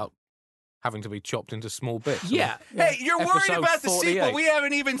by without having to be chopped into small bits. Yeah. Hey, you're worried Episode about the 48. sequel. We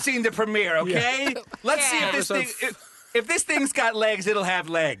haven't even seen the premiere, okay? Let's see if this Episode thing... If this thing's got legs, it'll have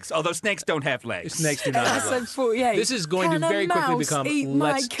legs. Although snakes don't have legs. Snakes do not have Episode legs. 48. This is going Can to a very quickly mouse become, eat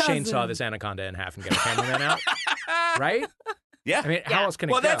my let's cousin? chainsaw this anaconda in half and get a cameraman out. Right? Yeah. I mean, how else can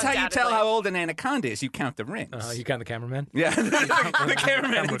it Well, go? that's how you tell Undoubtedly. how old an anaconda is. You count the rings. You count the cameraman? Yeah, the cameraman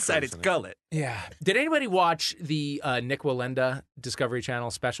Camera inside its crews in it. gullet. Yeah. Did anybody watch the Nick Wallenda Discovery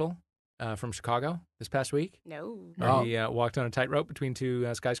Channel special from Chicago this past week? No. Where he walked on a tightrope between two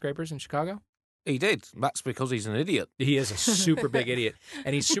skyscrapers in Chicago? He did. That's because he's an idiot. He is a super big idiot,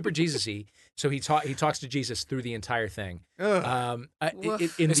 and he's super Jesus-y. So he talks to Jesus through the entire thing. In Is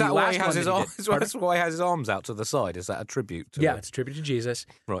the that why last he has one his that he arms? did- That's why he has his arms out to the side. Is that a tribute? To Yeah, it? it's a tribute to Jesus,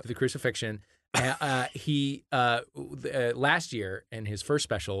 Right. to the crucifixion. He last year in his first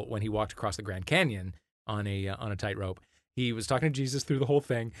special, when he walked across the Grand Canyon on a tightrope, he was talking to Jesus through the whole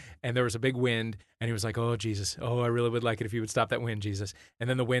thing, and there was a big wind, and he was like, "Oh Jesus, oh I really would like it if you would stop that wind, Jesus." And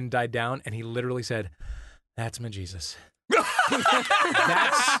then the wind died down, and he literally said, "That's my Jesus.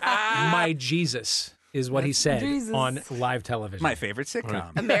 That's my Jesus." Is what he said Jesus. on live television. My favorite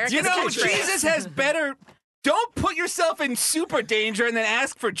sitcom. America's You know, country. Jesus has better... Don't put yourself in super danger and then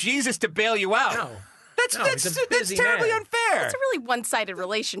ask for Jesus to bail you out. No. That's No, he's a that's busy terribly man. unfair. It's a really one-sided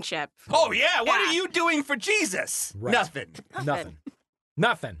relationship. Oh, yeah. What Yeah. are you doing for Jesus? Right. Nothing.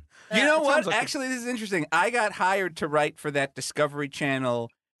 Nothing. You know what? sounds like Actually, this is interesting. I got hired to write for that Discovery Channel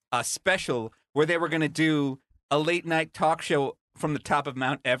special where they were going to do a late-night talk show from the top of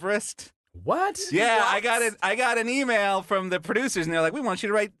Mount Everest. What? Yeah, I got an email from the producers, and they're like, "We want you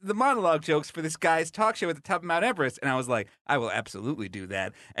to write the monologue jokes for this guy's talk show at the top of Mount Everest." And I was like, "I will absolutely do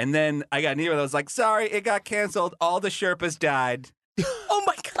that." And then I got an email that was like, "Sorry, it got canceled. All the Sherpas died." Oh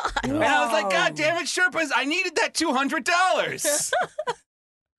my God. And I was like, God damn it, Sherpas, I needed that $200.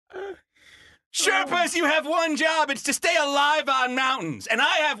 Sherpas, you have one job. It's to stay alive on mountains. And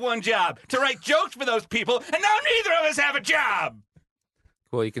I have one job, to write jokes for those people. And now neither of us have a job.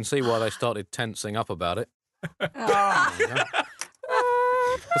 Well, you can see why they started tensing up about it. It's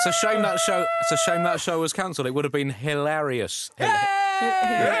a shame that show was cancelled. It would have been hilarious. Hillary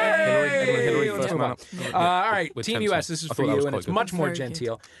first man up. All right, With Team 10 US, cents. this is I for thought that you, was and quite it's good. much more Very good.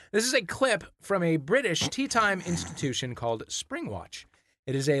 genteel. This is a clip from a British tea time institution called Springwatch.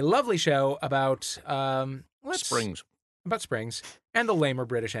 It is a lovely show about Springs. About springs and the lamer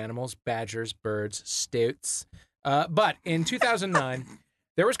British animals, badgers, birds, stoats. But in 2009,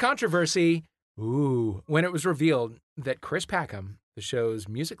 there was controversy when it was revealed that Chris Packham, the show's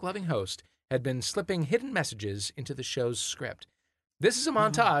music-loving host, had been slipping hidden messages into the show's script. This is a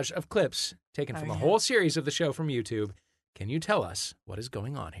montage of clips taken from a whole series of the show from YouTube. Can you tell us what is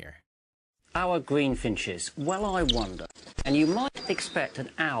going on here? Our greenfinches. Well, I wonder. And you might expect an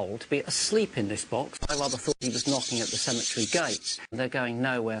owl to be asleep in this box. I rather thought he was knocking at the cemetery gates. They're going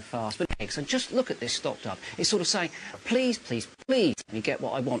nowhere fast. But so just look at this stopped up. It's sort of saying, please, please, please, let me get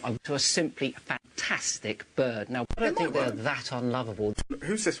what I want. I want to a simply fantastic bird. Now, I don't think they're that unlovable.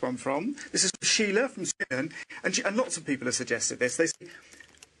 Who's this one from? This is Sheila from Sweden. And lots of people have suggested this. They say,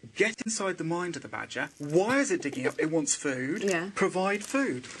 get inside the mind of the badger. Why is it digging up? It wants food. Yeah. Provide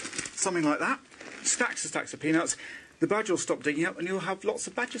food. Something like that. Stacks and stacks of peanuts. The badger will stop digging up and you'll have lots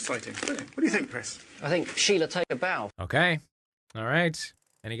of badger sightings. Brilliant. What do you think, Chris? I think Sheila, take a bow. Okay. All right.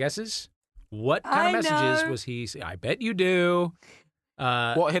 Any guesses? What kind of messages was he? I bet you do.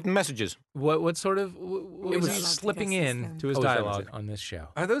 What hidden messages? What sort of? What was he slipping in to his dialogue on this show?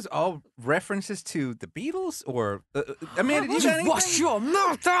 Are those all references to the Beatles? Or, Amanda, did you got anything? Wash your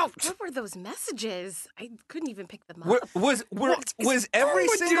mouth out! What were those messages? I couldn't even pick them up. Was every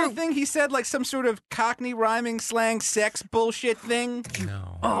single thing he said like some sort of Cockney rhyming slang sex bullshit thing?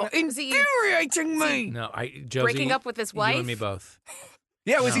 No. Oh, infuriating me! No, Josie, breaking up with his wife? You and me both.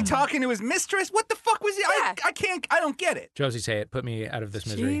 Yeah, was he talking to his mistress? What the fuck was he? Yeah. I don't get it. Josie, say it. Put me out of this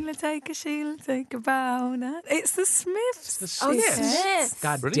misery. Sheila, take a bow. Now. It's the Smiths. The Smiths.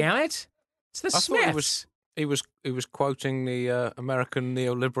 God Really? damn it! It's the I Smiths. thought he was quoting the American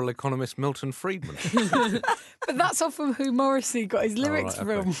neoliberal economist Milton Friedman. But that's off of who Morrissey got his lyrics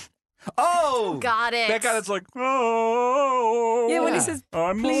right, okay. from. Oh, Got it. that guy that's like, oh, Yeah, when he says,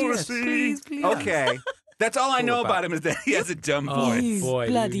 I'm please, Morrissey. please, please. Okay. That's all I know about about him is that he has a dumb voice. You boy,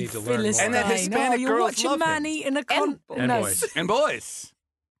 you bloody need to learn more. Philistine. And that Hispanic you're girls watching love man him. eating a And boys. And boys.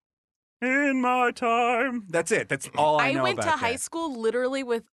 In my time. That's it. That's all I know went about to high that. school literally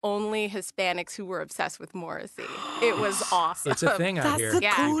with only Hispanics who were obsessed with Morrissey. It was awesome. It's a thing out That's here. the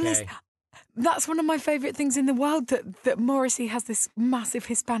Yeah. coolest. Okay. That's one of my favourite things in the world, that Morrissey has this massive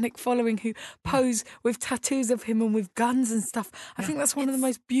Hispanic following who pose with tattoos of him and with guns and stuff. I think that's one of the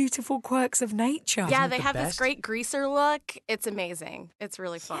most beautiful quirks of nature. Yeah, it they the have best? this great greaser look. It's amazing. It's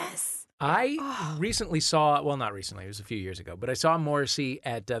really fun. I recently saw, well, not recently, it was a few years ago, but I saw Morrissey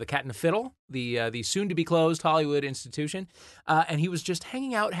at the Cat and the Fiddle, the soon-to-be-closed Hollywood institution, and he was just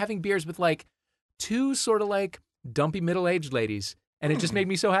hanging out, having beers with, like, two sort of, like, dumpy middle-aged ladies, and it just made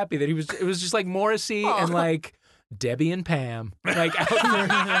me so happy that it was just, like, Morrissey and, like, Debbie and Pam, like, out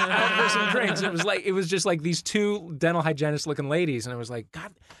for some drinks. It was just, like, these two dental hygienist-looking ladies, and I was like,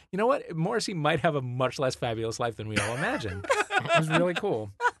 God, you know what? Morrissey might have a much less fabulous life than we all imagine. It was really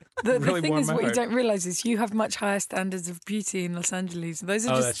cool. The Really thing warmed is, my what you heart. don't realise is you have much higher standards of beauty in Los Angeles. Those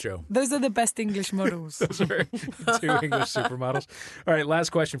are That's true. Those are the best English models. Those are two English supermodels. All right,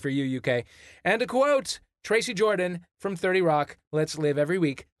 last question for you, UK. And a quote, Tracy Jordan from 30 Rock, let's live every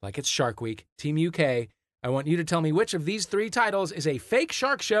week like it's Shark Week. Team UK, I want you to tell me which of these three titles is a fake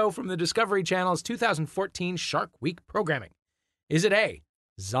shark show from the Discovery Channel's 2014 Shark Week programming. Is it A,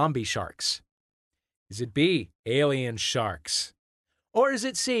 Zombie Sharks? Is it B, Alien Sharks? Or is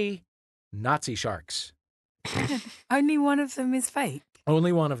it C, Nazi Sharks? Only one of them is fake.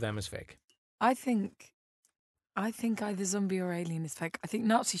 Only one of them is fake. I think either zombie or alien is fake. I think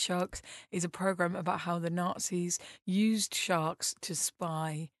Nazi Sharks is a program about how the Nazis used sharks to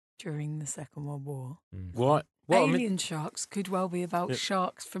spy during the Second World War. What? Well, Alien sharks could well be about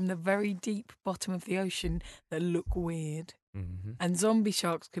sharks from the very deep bottom of the ocean that look weird. Mm-hmm. And zombie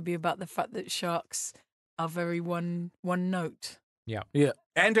sharks could be about the fact that sharks are very one note. Yeah. Yeah.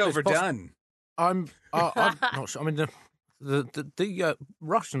 And overdone. I'm not sure. I mean, the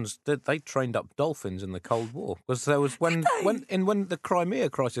Russians they trained up dolphins in the Cold War because there was when the Crimea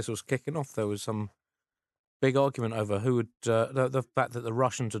crisis was kicking off, there was some big argument over who would the fact that the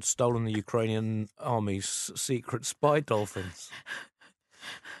Russians had stolen the Ukrainian army's secret spy dolphins.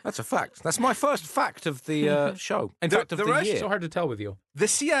 That's a fact. That's my first fact of the show. In fact, of the year. It's so hard to tell with you. The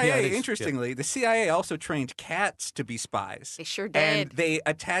CIA, Yeah, it is, interestingly, the CIA also trained cats to be spies. They sure And did. they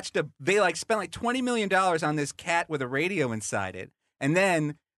spent like $20 million on this cat with a radio inside it. And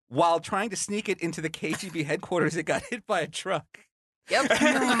then while trying to sneak it into the KGB headquarters, it got hit by a truck. Yep.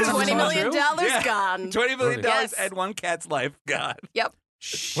 $20 million gone. $20 million Yes. and one cat's life gone. Yep.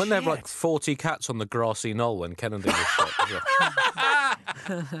 When they have like 40 cats on the grassy knoll when Kennedy was shot.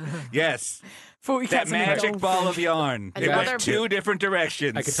 Yes. 40 That cats in a magic goldfish. ball of yarn. It Another- went two different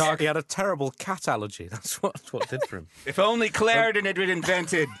directions. I could talk. He had a terrible cat allergy. That's what it did for him. If only Clarendon had been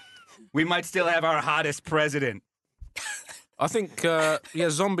invented, we might still have our hottest president. I think,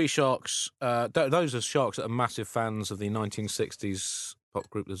 zombie sharks, those are sharks that are massive fans of the 1960s pop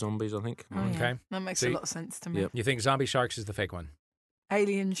group The Zombies, I think. Oh, yeah. Okay. That makes So a lot of sense to me. Yep. You think Zombie Sharks is the fake one?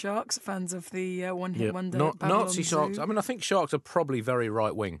 Alien sharks, fans of the one-hit Yeah. wonder. Nazi Babylon sharks. Zoo. I mean, I think sharks are probably very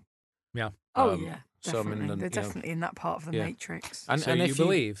right-wing. Yeah. Oh, Um, yeah. so, I mean, Definitely. and, They're you know, definitely in that part of the yeah. Matrix. And, So and you if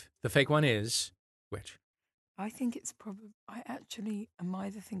believe the fake one is which? I think it's probably. I actually am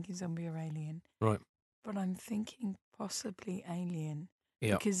either thinking zombie or alien, Right. but I'm thinking possibly alien.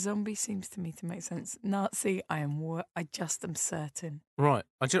 Yeah. Because zombie seems to me to make sense. Nazi, I just am certain. Right.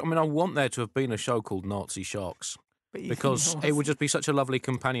 I want there to have been a show called Nazi Sharks. But you Because think it would just be such a lovely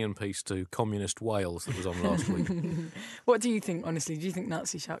companion piece to Communist Wales that was on last week. What do you think, honestly? Do you think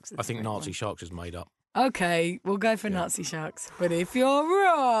Nazi sharks? Are I the think fake Nazi one? Sharks is made up. Okay, we'll go for Nazi sharks. But if you're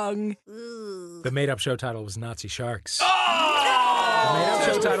wrong, The made-up show title was Nazi Sharks. Oh! The made-up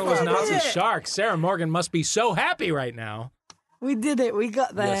show title was Nazi it. Sharks. Sarah Morgan must be so happy right now. we did it. We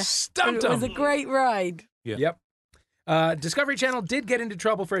got there. You stumped It was a him. great ride. Yeah. Yep. Discovery Channel did get into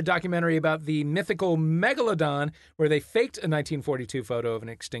trouble for a documentary about the mythical Megalodon, where they faked a 1942 photo of an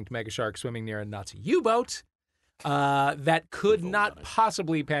extinct megashark swimming near a Nazi U-boat. That could not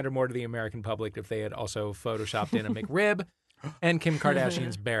possibly pander more to the American public if they had also photoshopped in a McRib and Kim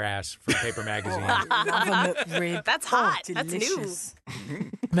Kardashian's bare ass from Paper Magazine. Love a McRib. That's Oh, hot. That's new. delicious.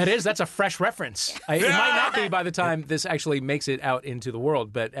 That's a fresh reference. It might not be by the time this actually makes it out into the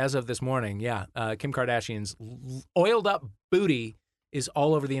world, but as of this morning, Kim Kardashian's oiled up booty is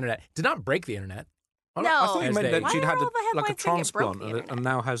all over the internet. Did not break the internet. I No. thought you As meant they- that she'd Why had are all the like a headlines saying it broke transplant the and internet?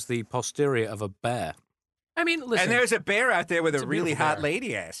 now has the posterior of a bear. I mean, listen. And there's a bear out there with It's a a really beautiful hot bear.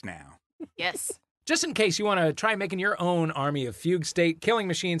 lady ass now. Yes. Just in case you want to try making your own army of fugue state killing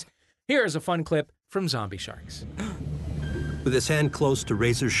machines, here is a fun clip from Zombie Sharks. With his hand close to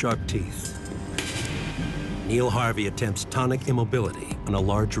razor-sharp teeth, Neil Harvey attempts tonic immobility on a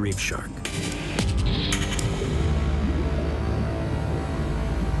large reef shark.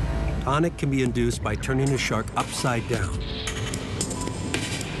 Tonic can be induced by turning a shark upside down.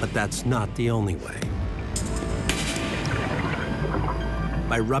 But that's not the only way.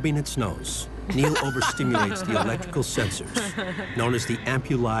 By rubbing its nose, Neil overstimulates the electrical sensors, known as the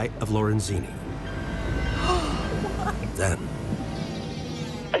ampullae of Lorenzini. Then,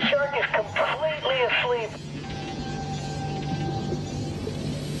 The shark is completely asleep.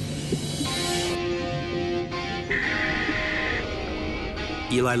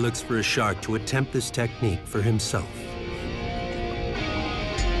 Eli looks for a shark to attempt this technique for himself.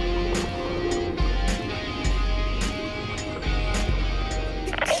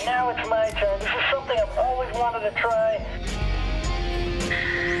 And now it's my turn. This is something I've always wanted to try.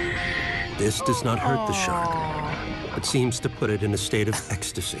 This does not hurt the shark, but seems to put it in a state of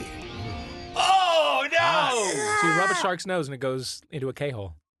ecstasy. Oh, no! So you rub a shark's nose and it goes into a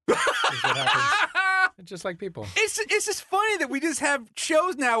K-hole. Is what happens. Just like people. It's just funny that we just have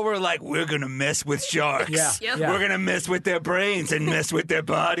shows now where like we're gonna mess with sharks. Yeah, Yep. yeah. We're gonna mess with their brains and mess with their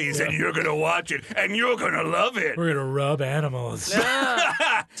bodies, and you're gonna watch it and you're gonna love it. We're going to rub animals.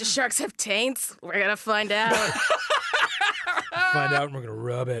 Do sharks have taints? We're going to find out. Find out and we're going to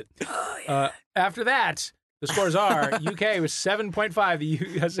rub it. After that, the scores are UK was 7.5, the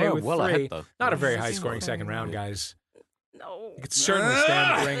USA Well, with well 3. ahead, though. Not a very high-scoring second round, guys. No. You could certainly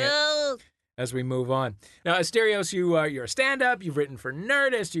stand to bring it as we move on. Now, Asterios, you're a stand-up. You've written for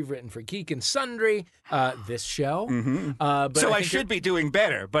Nerdist. You've written for Geek and Sundry. This show. Mm-hmm. But So I think should be doing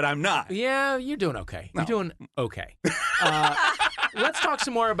better, but I'm not. Yeah, you're doing okay. You're doing okay. Let's talk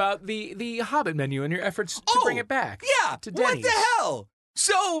some more about the Hobbit menu and your efforts to bring it back. Yeah. To What Denny's. the hell?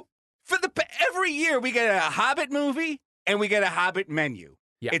 So for every year we get a Hobbit movie and we get a Hobbit menu.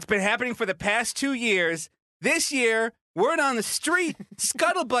 Yeah. It's been happening for the past 2 years. This year, word on the street,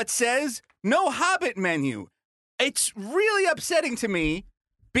 Scuttlebutt says no Hobbit menu. It's really upsetting to me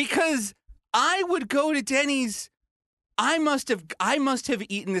because I would go to Denny's. I must have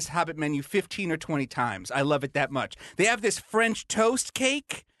eaten this Hobbit menu 15 or 20 times. I love it that much. They have this French toast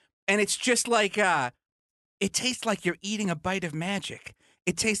cake, and it's just like it tastes like you're eating a bite of magic.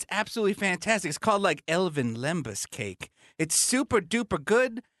 It tastes absolutely fantastic. It's called like Elven Lembas cake. It's super duper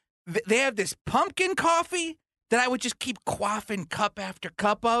good. They have this pumpkin coffee that I would just keep quaffing cup after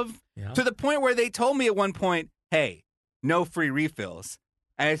cup of, to the point where they told me at one point, hey, no free refills.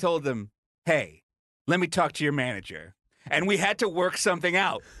 And I told them, hey, let me talk to your manager. And we had to work something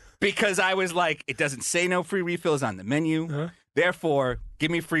out because I was like, it doesn't say no free refills on the menu. Therefore, give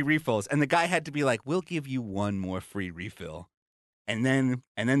me free refills. And the guy had to be like, we'll give you one more free refill. And then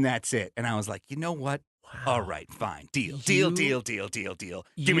that's it. And I was like, you know what? Wow. All right, fine. Deal. Give me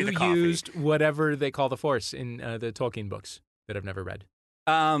the coffee. You used whatever they call the Force in the Tolkien books that I've never read.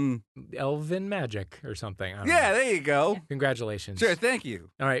 Elven magic or something. I don't know. There you go. Congratulations. Sure, thank you.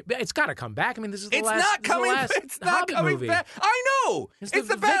 All right, it's got to come back. I mean, this is the it's last. It's not coming movie. back. I know. It's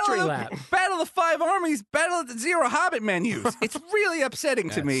the victory lap. Battle of the Five Armies. Battle of the Zero Hobbit menus. It's really upsetting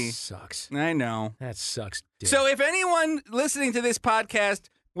to me. That sucks. I know. That sucks. Dude. So if anyone listening to this podcast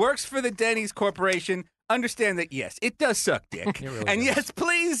works for the Denny's Corporation, understand that yes, it does suck dick. Really and does. yes,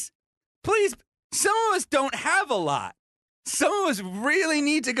 please, some of us don't have a lot. Some of us really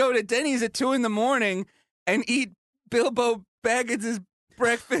need to go to Denny's at 2 a.m. and eat Bilbo Baggins'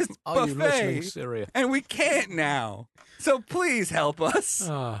 breakfast buffet. And we can't now. So please help us.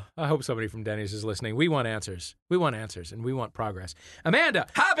 I hope somebody from Denny's is listening. We want answers. We want answers, and we want progress. Amanda.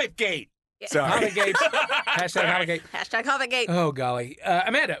 Hobbitgate. Sorry. Hobbitgate. Hashtag Hobbitgate. Hashtag Hobbitgate. Oh, golly.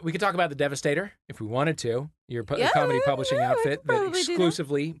 Amanda, we could talk about The Devastator if we wanted to. Your comedy publishing outfit that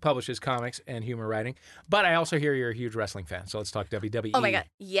exclusively publishes comics and humor writing. But I also hear you're a huge wrestling fan, so let's talk WWE. Oh, my God.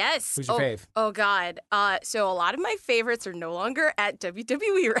 Yes. Who's your fave? Oh, God. So a lot of my favorites are no longer at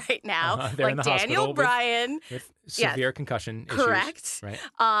WWE right now. They're like in the Daniel hospital Bryan. With severe concussion issues. Correct. Right.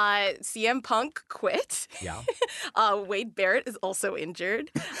 CM Punk quit. Yeah. Wade Barrett is also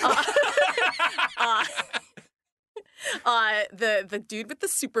injured. The dude with the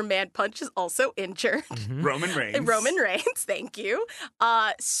Superman punch is also injured. Mm-hmm. Roman Reigns, thank you.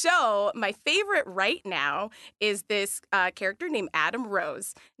 So my favorite right now is this character named Adam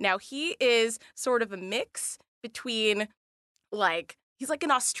Rose. Now he is sort of a mix between he's like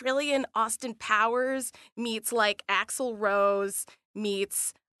an Australian Austin Powers meets like Axl Rose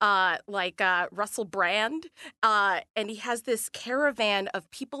meets Russell Brand, and he has this caravan of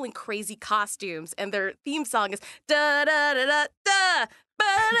people in crazy costumes, and their theme song is da da da da da.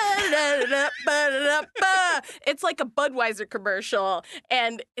 It's like a Budweiser commercial,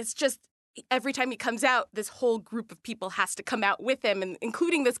 and it's just every time he comes out, this whole group of people has to come out with him, and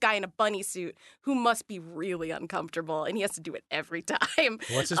including this guy in a bunny suit who must be really uncomfortable, and he has to do it every time.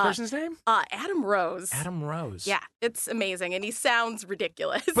 What's this person's name? Adam Rose. Adam Rose. Yeah, it's amazing, and he sounds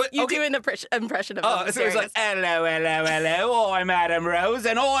ridiculous. But, you do an impression of him. So it's like, hello, I'm Adam Rose,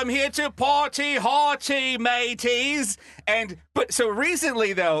 and I'm here to party hearty, mateys. But so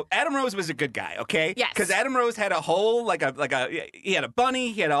recently, though, Adam Rose was a good guy, okay? Yes. Because Adam Rose had a whole, he had a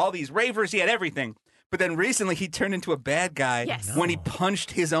bunny, he had all these ravers, he had everything. But then recently, he turned into a bad guy when he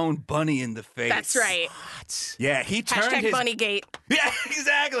punched his own bunny in the face. That's right. What? Yeah, he turned Hashtag Bunnygate. Yeah,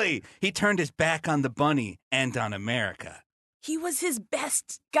 exactly. He turned his back on the bunny and on America. He was his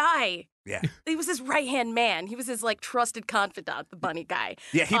best guy. Yeah. He was his right-hand man. He was his, trusted confidant, the bunny guy.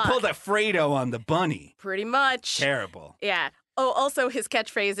 Yeah, he pulled a Fredo on the bunny. Pretty much. Terrible. Yeah. Oh, also his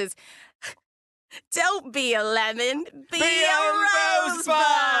catchphase is, don't be a lemon, be a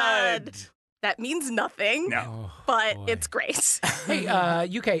rosebud. That means nothing. No. But it's great. Hey,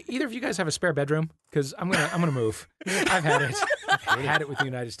 UK, either of you guys have a spare bedroom? Because I'm gonna move. I've had it. I've had it with the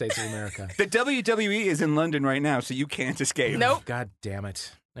United States of America. The WWE is in London right now, so you can't escape. Nope. God damn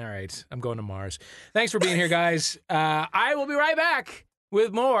it. All right. I'm going to Mars. Thanks for being here, guys. I will be right back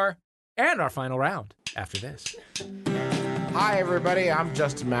with more and our final round after this. Hi, everybody. I'm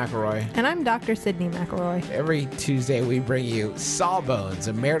Justin McElroy. And I'm Dr. Sydney McElroy. Every Tuesday, we bring you Sawbones,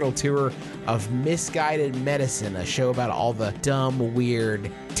 a marital tour of misguided medicine, a show about all the dumb,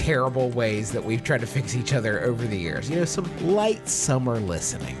 weird, terrible ways that we've tried to fix each other over the years. You know, some light summer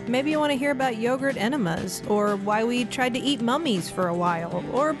listening. Maybe you want to hear about yogurt enemas, or why we tried to eat mummies for a while,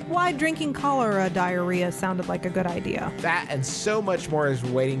 or why drinking cholera diarrhea sounded like a good idea. That and so much more is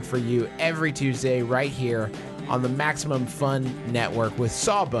waiting for you every Tuesday right here on the Maximum Fun Network with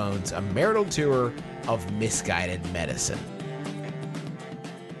Sawbones, a marital tour of misguided medicine.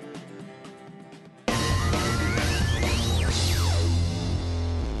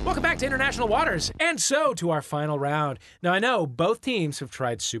 Welcome back to International Waters, and so to our final round. Now, I know both teams have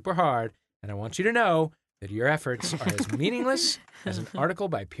tried super hard, and I want you to know that your efforts are as meaningless as an article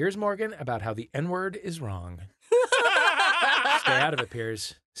by Piers Morgan about how the N-word is wrong. Stay out of it,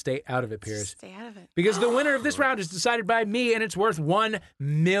 Piers. Stay out of it, Piers. Stay out of it. Because the winner of this round is decided by me, and it's worth 1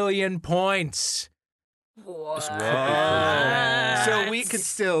 million points. What? So we could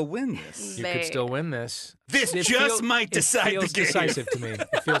still win this. You could still win this. This just might decide the game. It feels decisive to me.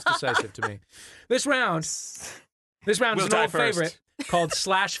 It feels decisive to me. This round is an old favorite called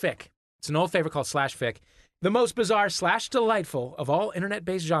Slash Fic. It's an old favorite called Slash Fic. The most bizarre / delightful of all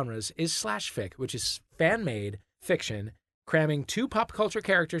internet-based genres is Slash Fic, which is fan-made fiction cramming 2 pop culture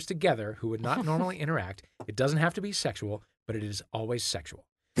characters together who would not normally interact. It doesn't have to be sexual, but it is always sexual.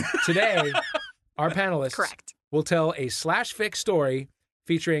 Today, our panelists will tell a Slash Fic story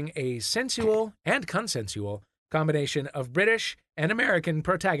featuring a sensual and consensual combination of British and American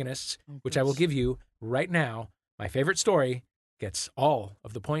protagonists, which I will give you right now. My favorite story gets all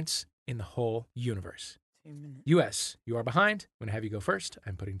of the points in the whole universe. 2 minutes. US, you are behind. I'm going to have you go first.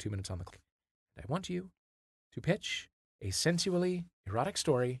 I'm putting 2 minutes on the clock. I want you to pitch a sensually erotic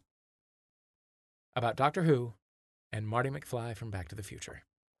story about Doctor Who and Marty McFly from Back to the Future.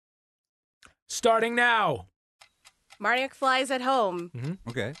 Starting now. Marty McFly's at home.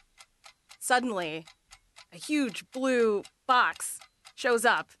 Okay. Suddenly, a huge blue box shows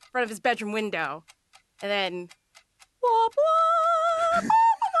up in front of his bedroom window. And then, wah, wah, wah, wah.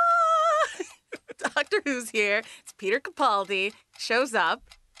 Doctor Who's here. It's Peter Capaldi. Shows up.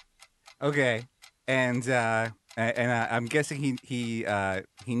 Okay. And I'm guessing he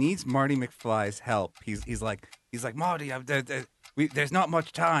needs Marty McFly's help. He's like Marty. There's not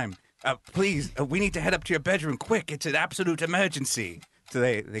much time. Please, we need to head up to your bedroom quick. It's an absolute emergency. So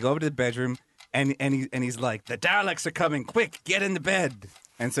they go over to the bedroom, and he's like, the Daleks are coming. Quick, get in the bed.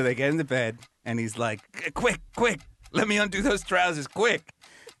 And so they get in the bed, and he's like, quick, let me undo those trousers, quick.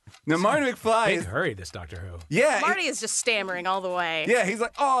 Now Marty McFly Big hurry, this Doctor Who. Yeah, Marty is just stammering all the way. Yeah, he's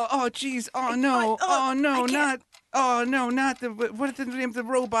like, oh, geez, oh no, not the what are the name of the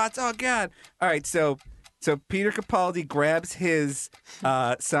robots? Oh God! All right, so Peter Capaldi grabs his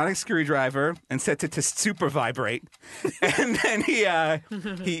sonic screwdriver and sets it to super vibrate, and then he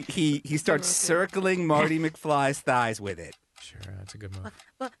starts circling Marty McFly's thighs with it. Sure, that's a good move.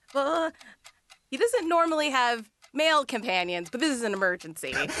 But he doesn't normally have male companions, but this is an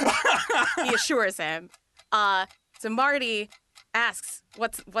emergency. He assures him. So Marty asks,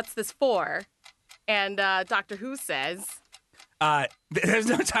 "What's this for?" And Doctor Who says, "There's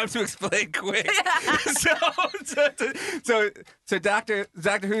no time to explain. Quick." so Doctor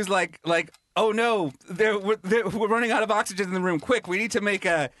Who's like, "Oh no, we're running out of oxygen in the room. Quick, we need to make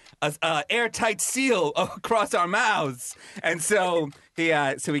a airtight seal across our mouths." And so he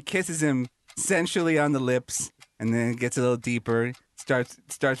kisses him sensually on the lips, and then gets a little deeper.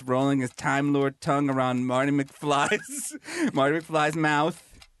 Starts rolling his Time Lord tongue around Marty McFly's mouth.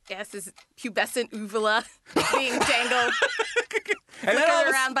 Yes, his pubescent uvula being dangled and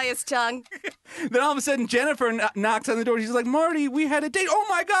then around by his tongue. Then all of a sudden, Jennifer knocks on the door. She's like, "Marty, we had a date. Oh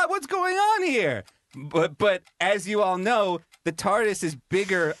my God, what's going on here?" But as you all know, the TARDIS is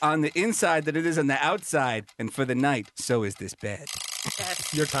bigger on the inside than it is on the outside, and for the night, so is this bed.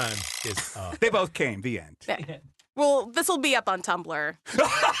 Yes. Your time is up. They both came. The end. Yeah. Well, this will be up on Tumblr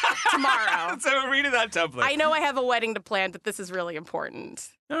tomorrow. So read it on Tumblr. I know I have a wedding to plan, but this is really important.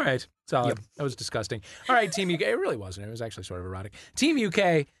 All right. Solid. Yep. That was disgusting. All right, Team UK. It really wasn't. It was actually sort of erotic. Team UK,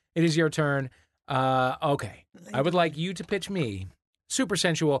 it is your turn. Okay. I would like you to pitch me super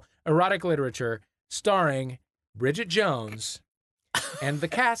sensual erotic literature starring Bridget Jones and the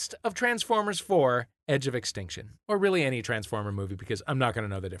cast of Transformers 4 Edge of Extinction. Or really any Transformer movie, because I'm not going to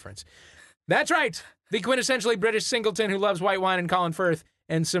know the difference. That's right. The quintessentially British singleton who loves white wine and Colin Firth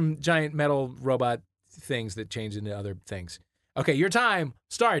and some giant metal robot things that change into other things. Okay, your time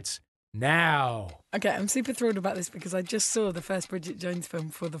starts now. Okay, I'm super thrilled about this because I just saw the first Bridget Jones film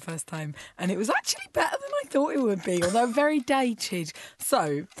for the first time, and it was actually better than I thought it would be, although very dated.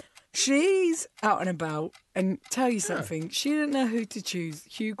 So, she's out and about, and tell you something, she didn't know who to choose.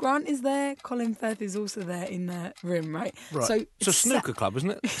 Hugh Grant is there, Colin Firth is also there in the room, right? Right. It's a snooker club,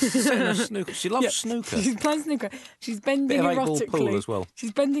 isn't it? Snooker. She loves snooker. She's playing snooker. She's bending bit of eight-ball erotically. pool as well.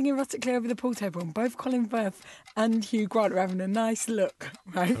 She's bending erotically over the pool table, and both Colin Firth and Hugh Grant are having a nice look,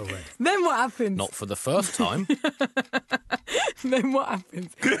 right? Oh, right. Then what happens? Not for the first time. Then what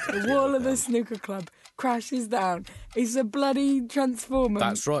happens? The wall of the snooker club crashes down. It's a bloody transformer.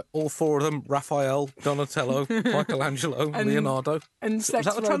 That's right. All four of them: Raphael, Donatello, Michelangelo, And- Leonardo. And sex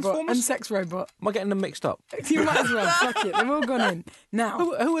Was that the robot. Transformers? And sex robot. Am I getting them mixed up? You might as well. Fuck it. They've all gone in. Now.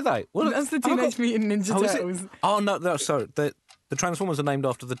 Who are they? That's the Teenage Mutant Ninja Oh, is it? Turtles. Oh no, sorry. The Transformers are named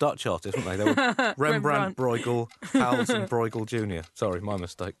after the Dutch artists, weren't they? They were Rembrandt, Bruegel, Hals and Bruegel Jr. Sorry, my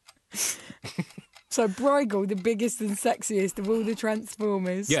mistake. So Bruegel, the biggest and sexiest of all the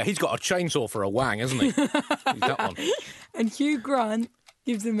Transformers. Yeah, he's got a chainsaw for a wang, hasn't he? He's that one. And Hugh Grant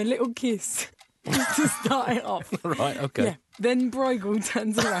gives him a little kiss just to start it off. Right, okay. Yeah. Then Bruegel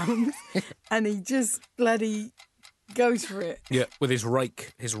turns around and he just bloody goes for it. Yeah, with his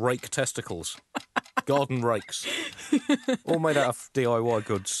rake testicles. Garden rakes. All made out of DIY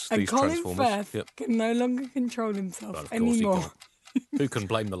goods, And these Colin Transformers. Firth can no longer control himself Well, of course he anymore. Who can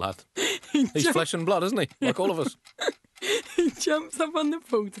blame the lad? He's flesh and blood, isn't he? Like all of us. He jumps up on the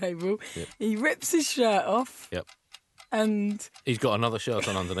pool table, Yep. he rips his shirt off, Yep. and He's got another shirt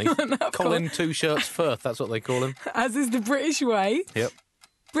on underneath. Colin Two Shirts Firth, that's what they call him. as is the British way, Yep.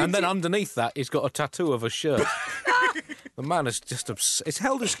 And then underneath that, he's got a tattoo of a shirt. The man is just... It's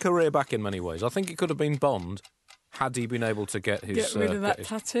held his career back in many ways. I think it could have been Bond had he been able to get his... get rid of that get his-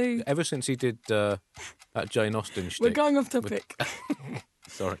 tattoo. Ever since he did that Jane Austen shtick. We're going off topic.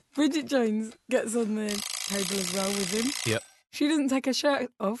 Sorry. Bridget Jones gets on the table as well with him. Yep. She doesn't take her shirt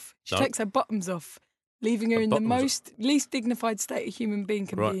off. She No. takes her bottoms off, leaving her Her in the bottoms least dignified state a human being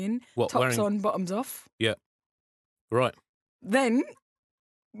can Right. be in. What, Tops wearing- on, bottoms off. Yeah. Right. Then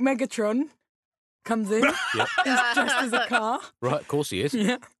Megatron comes in. Yep. He's dressed as a car. Right, of course he is.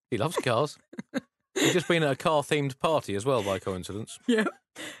 Yeah. He loves cars. He's just been at a car-themed party as well, by coincidence. Yeah.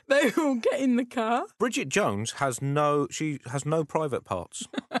 They all get in the car. Bridget Jones has no private parts.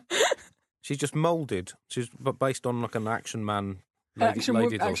 She's just moulded. She's based on like an action man, Action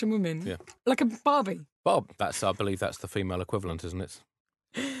doll. woman. Yeah. Like a Barbie. Bob, I believe that's the female equivalent, isn't it?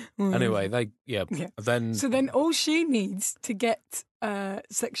 Mm. Anyway, Yeah. then So then all she needs to get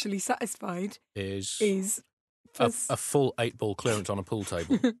sexually satisfied is for a full 8-ball clearance on a pool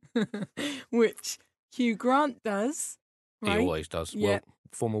table. which Hugh Grant does. Right? He always does. Yeah. Well,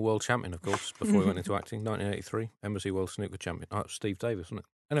 former world champion, of course, before he went into acting, 1983, Embassy World Snooker Champion. Oh, it's Steve Davis, wasn't it?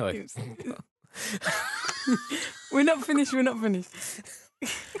 Anyway. We're not finished.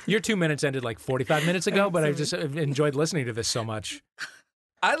 Your 2 minutes ended like 45 minutes ago, but I've just enjoyed listening to this so much.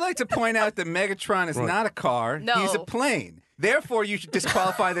 I'd like to point out that Megatron is Right. not a car. No. He's a plane. Therefore, you should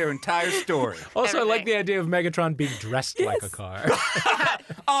disqualify their entire story. Also, I like the idea of Megatron being dressed like a car.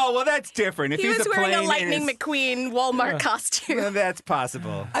 Oh, well, that's different. If He he's was a wearing plane a Lightning and McQueen Walmart costume. well, that's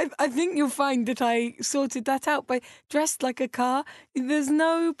possible. I think you'll find that I sorted that out by dressed like a car. There's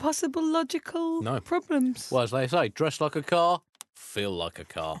no possible logical problems. Well, as they say, dress like a car, feel like a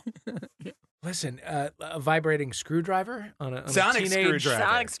car. Listen, a vibrating screwdriver on a Sonic teenage screwdriver.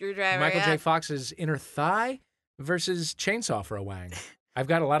 Sonic screwdriver. Michael yeah. J. Fox's inner thigh versus chainsaw for a wang. I've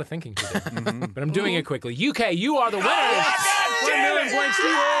got a lot of thinking to do, but I'm doing it quickly. UK, you are the winners. 1 million points to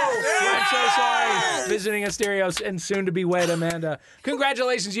you. I'm so sorry. Visiting Asterios and soon to be wed Amanda.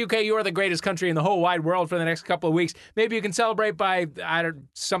 Congratulations, UK. You are the greatest country in the whole wide world for the next couple of weeks. Maybe you can celebrate by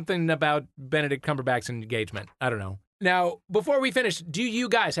something about Benedict Cumberbatch's engagement. I don't know. Now, before we finish, do you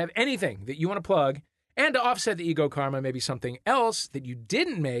guys have anything that you want to plug? And to offset the ego karma, maybe something else that you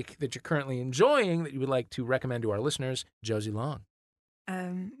didn't make that you're currently enjoying that you would like to recommend to our listeners? Josie Long.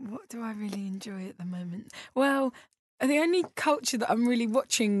 What do I really enjoy at the moment? Well, the only culture that I'm really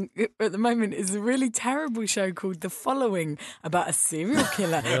watching at the moment is a really terrible show called The Following about a serial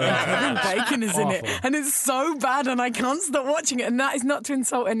killer. And Kevin Bacon is in it. Awful. And it's so bad and I can't stop watching it. And that is not to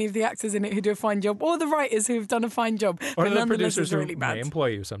insult any of the actors in it who do a fine job or the writers who have done a fine job. Or but the nonetheless, producers it's who really bad. may employ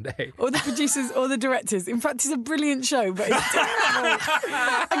you someday. Or the producers or the directors. In fact, it's a brilliant show, but it's terrible.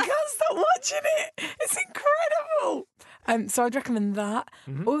 I can't stop watching it. It's incredible. So I'd recommend that.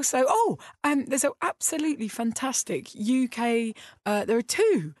 Also, there's an absolutely fantastic UK. There are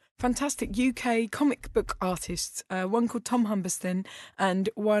two fantastic UK comic book artists. One called Tom Humberston and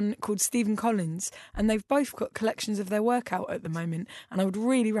one called Stephen Collins, and they've both got collections of their work out at the moment. And I would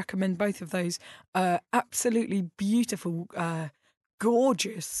really recommend both of those. Absolutely beautiful,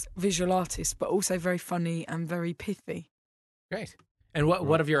 gorgeous visual artists, but also very funny and very pithy. Great. And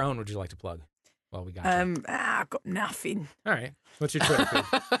what of your own would you like to plug? Well, we got you. I've got nothing. All right. What's your Twitter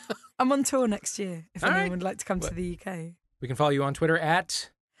feed? I'm on tour next year. If All anyone right. would like to come to the UK. We can follow you on Twitter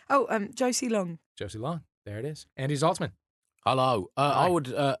at Josie Long. Josie Long. There it is. Andy Zaltzman. Hello. I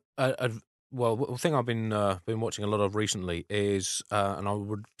would. Well, the thing I've been watching a lot of recently is, and I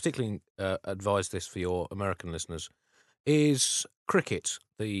would particularly advise this for your American listeners, is cricket,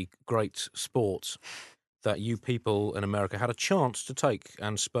 the great sport that you people in America had a chance to take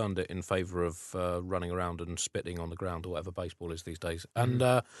and spurned it in favour of running around and spitting on the ground or whatever baseball is these days. And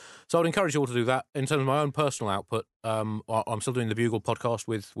so I'd encourage you all to do that. In terms of my own personal output, I'm still doing the Bugle podcast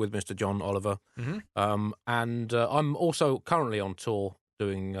with Mr. John Oliver. And I'm also currently on tour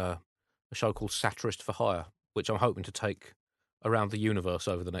doing a show called Satirist for Hire, which I'm hoping to take around the universe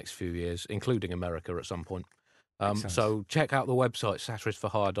over the next few years, including America at some point. So check out the website,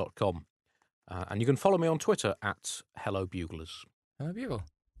 satiristforhire.com. And you can follow me on Twitter at Hello Buglers. Hello Bugle.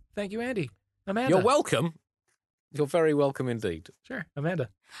 Thank you, Andy. Amanda. You're welcome. You're very welcome indeed. Sure. Amanda.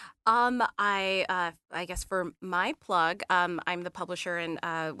 I guess for my plug, I'm the publisher and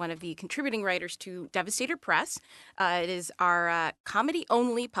one of the contributing writers to Devastator Press. It is our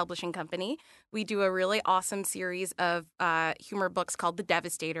comedy-only publishing company. We do a really awesome series of humor books called The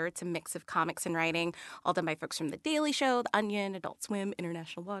Devastator. It's a mix of comics and writing, all done by folks from The Daily Show, The Onion, Adult Swim,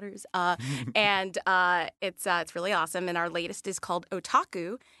 International Waters. And it's really awesome. And our latest is called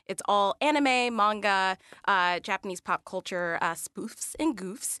Otaku. It's all anime, manga, Japanese pop culture, spoofs and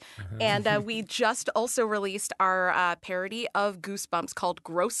goofs. And we just also released our parody of Goosebumps called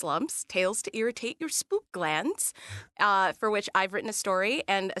Gross Lumps, Tales to Irritate Your Spook Glands, for which I've written a story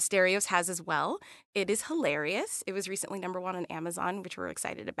and Asterios has as well. It is hilarious. It was recently #1 on Amazon, which we're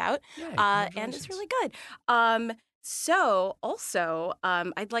excited about. And it's really good. So also,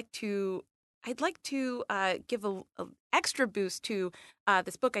 I'd like to give a extra boost to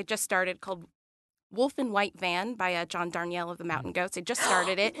this book I just started called Wolf in White Van by John Darnielle of the Mountain Goats. I just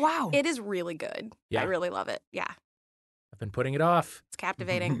started it. Wow. It is really good. Yeah. I really love it. Yeah. I've been putting it off. It's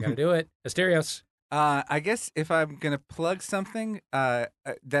captivating. Gotta do it. Asterios. I guess if I'm gonna plug something that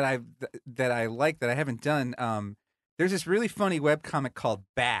I like that I haven't done, there's this really funny webcomic called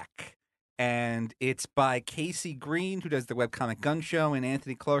Back, and it's by Casey Green, who does the webcomic Gun Show, and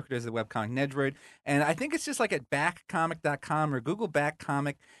Anthony Clark, who does the webcomic Nedroid. And I think it's just like at backcomic.com or Google Back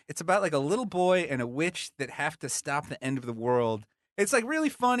Comic. It's about like a little boy and a witch that have to stop the end of the world. It's like really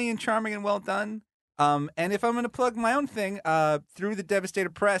funny and charming and well done. And if I'm gonna plug my own thing, through the Devastator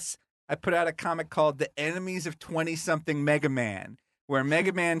Press, I put out a comic called The Enemies of 20-something Mega Man, where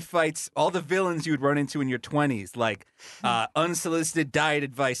Mega Man fights all the villains you would run into in your 20s, like unsolicited diet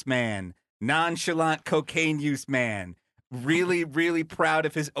advice man, nonchalant cocaine use man, really, really proud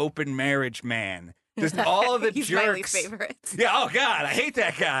of his open marriage man. Just all of the He's jerks. my least favorite. Yeah, oh God, I hate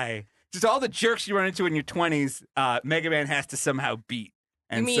that guy. Just all the jerks you run into in your 20s, Mega Man has to somehow beat.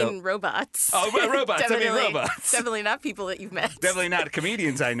 And you mean robots? Oh, robots. I mean robots. Definitely not people that you've met. Definitely not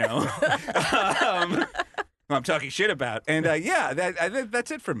comedians I know. I'm talking shit about. And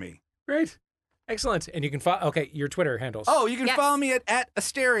that's it for me. Great. Excellent. And you can follow, your Twitter handles. Oh, you can follow me at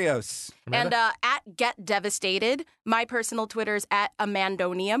Asterios. And at Get Devastated. My personal Twitter's at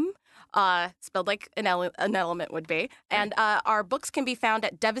Amandonium. Spelled like an element would be. And our books can be found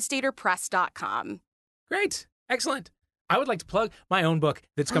at devastatorpress.com. Great. Excellent. I would like to plug my own book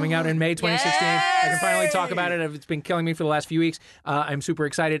that's coming out in May 2016. I can finally talk about it. It's been killing me for the last few weeks. I'm super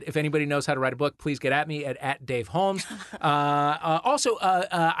excited. If anybody knows how to write a book, please get at me at Dave Holmes. Also,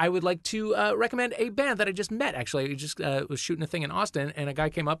 I would like to recommend a band that I just met, actually. I just was shooting a thing in Austin, and a guy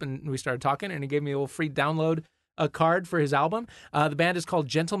came up, and we started talking, and he gave me a little free download card for his album. The band is called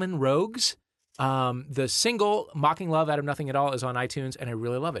Gentlemen Rogues. The single Mocking Love Out of Nothing at All is on iTunes, and I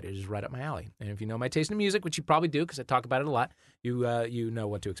really love it. It is right up my alley. And if you know my taste in music, which you probably do because I talk about it a lot, you know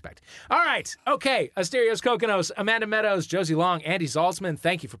what to expect. All right. Okay. Asterios Kokkinos, Amanda Meadows, Josie Long, Andy Zaltzman,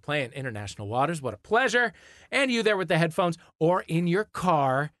 thank you for playing International Waters. What a pleasure. And you there with the headphones or in your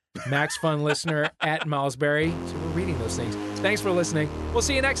car, Max Fun listener at Malsbury. So we're reading those things. Thanks for listening. We'll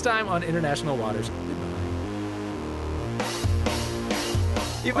see you next time on International Waters.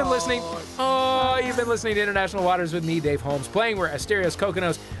 You've been listening to International Waters with me, Dave Holmes. Playing were Asterios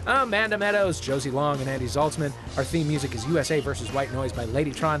Kokkinos, Amanda Meadows, Josie Long, and Andy Zaltzman. Our theme music is USA vs. White Noise by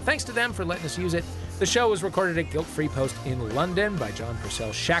Ladytron. Thanks to them for letting us use it. The show was recorded at Guilt Free Post in London by John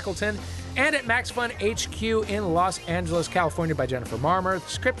Purcell Shackleton and at Max Fun HQ in Los Angeles, California by Jennifer Marmer. The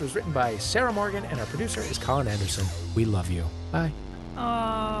script was written by Sarah Morgan, and our producer is Colin Anderson. We love you. Bye.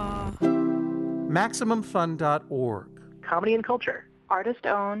 MaximumFun.org. Comedy and culture. Artist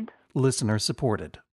owned. Listener supported.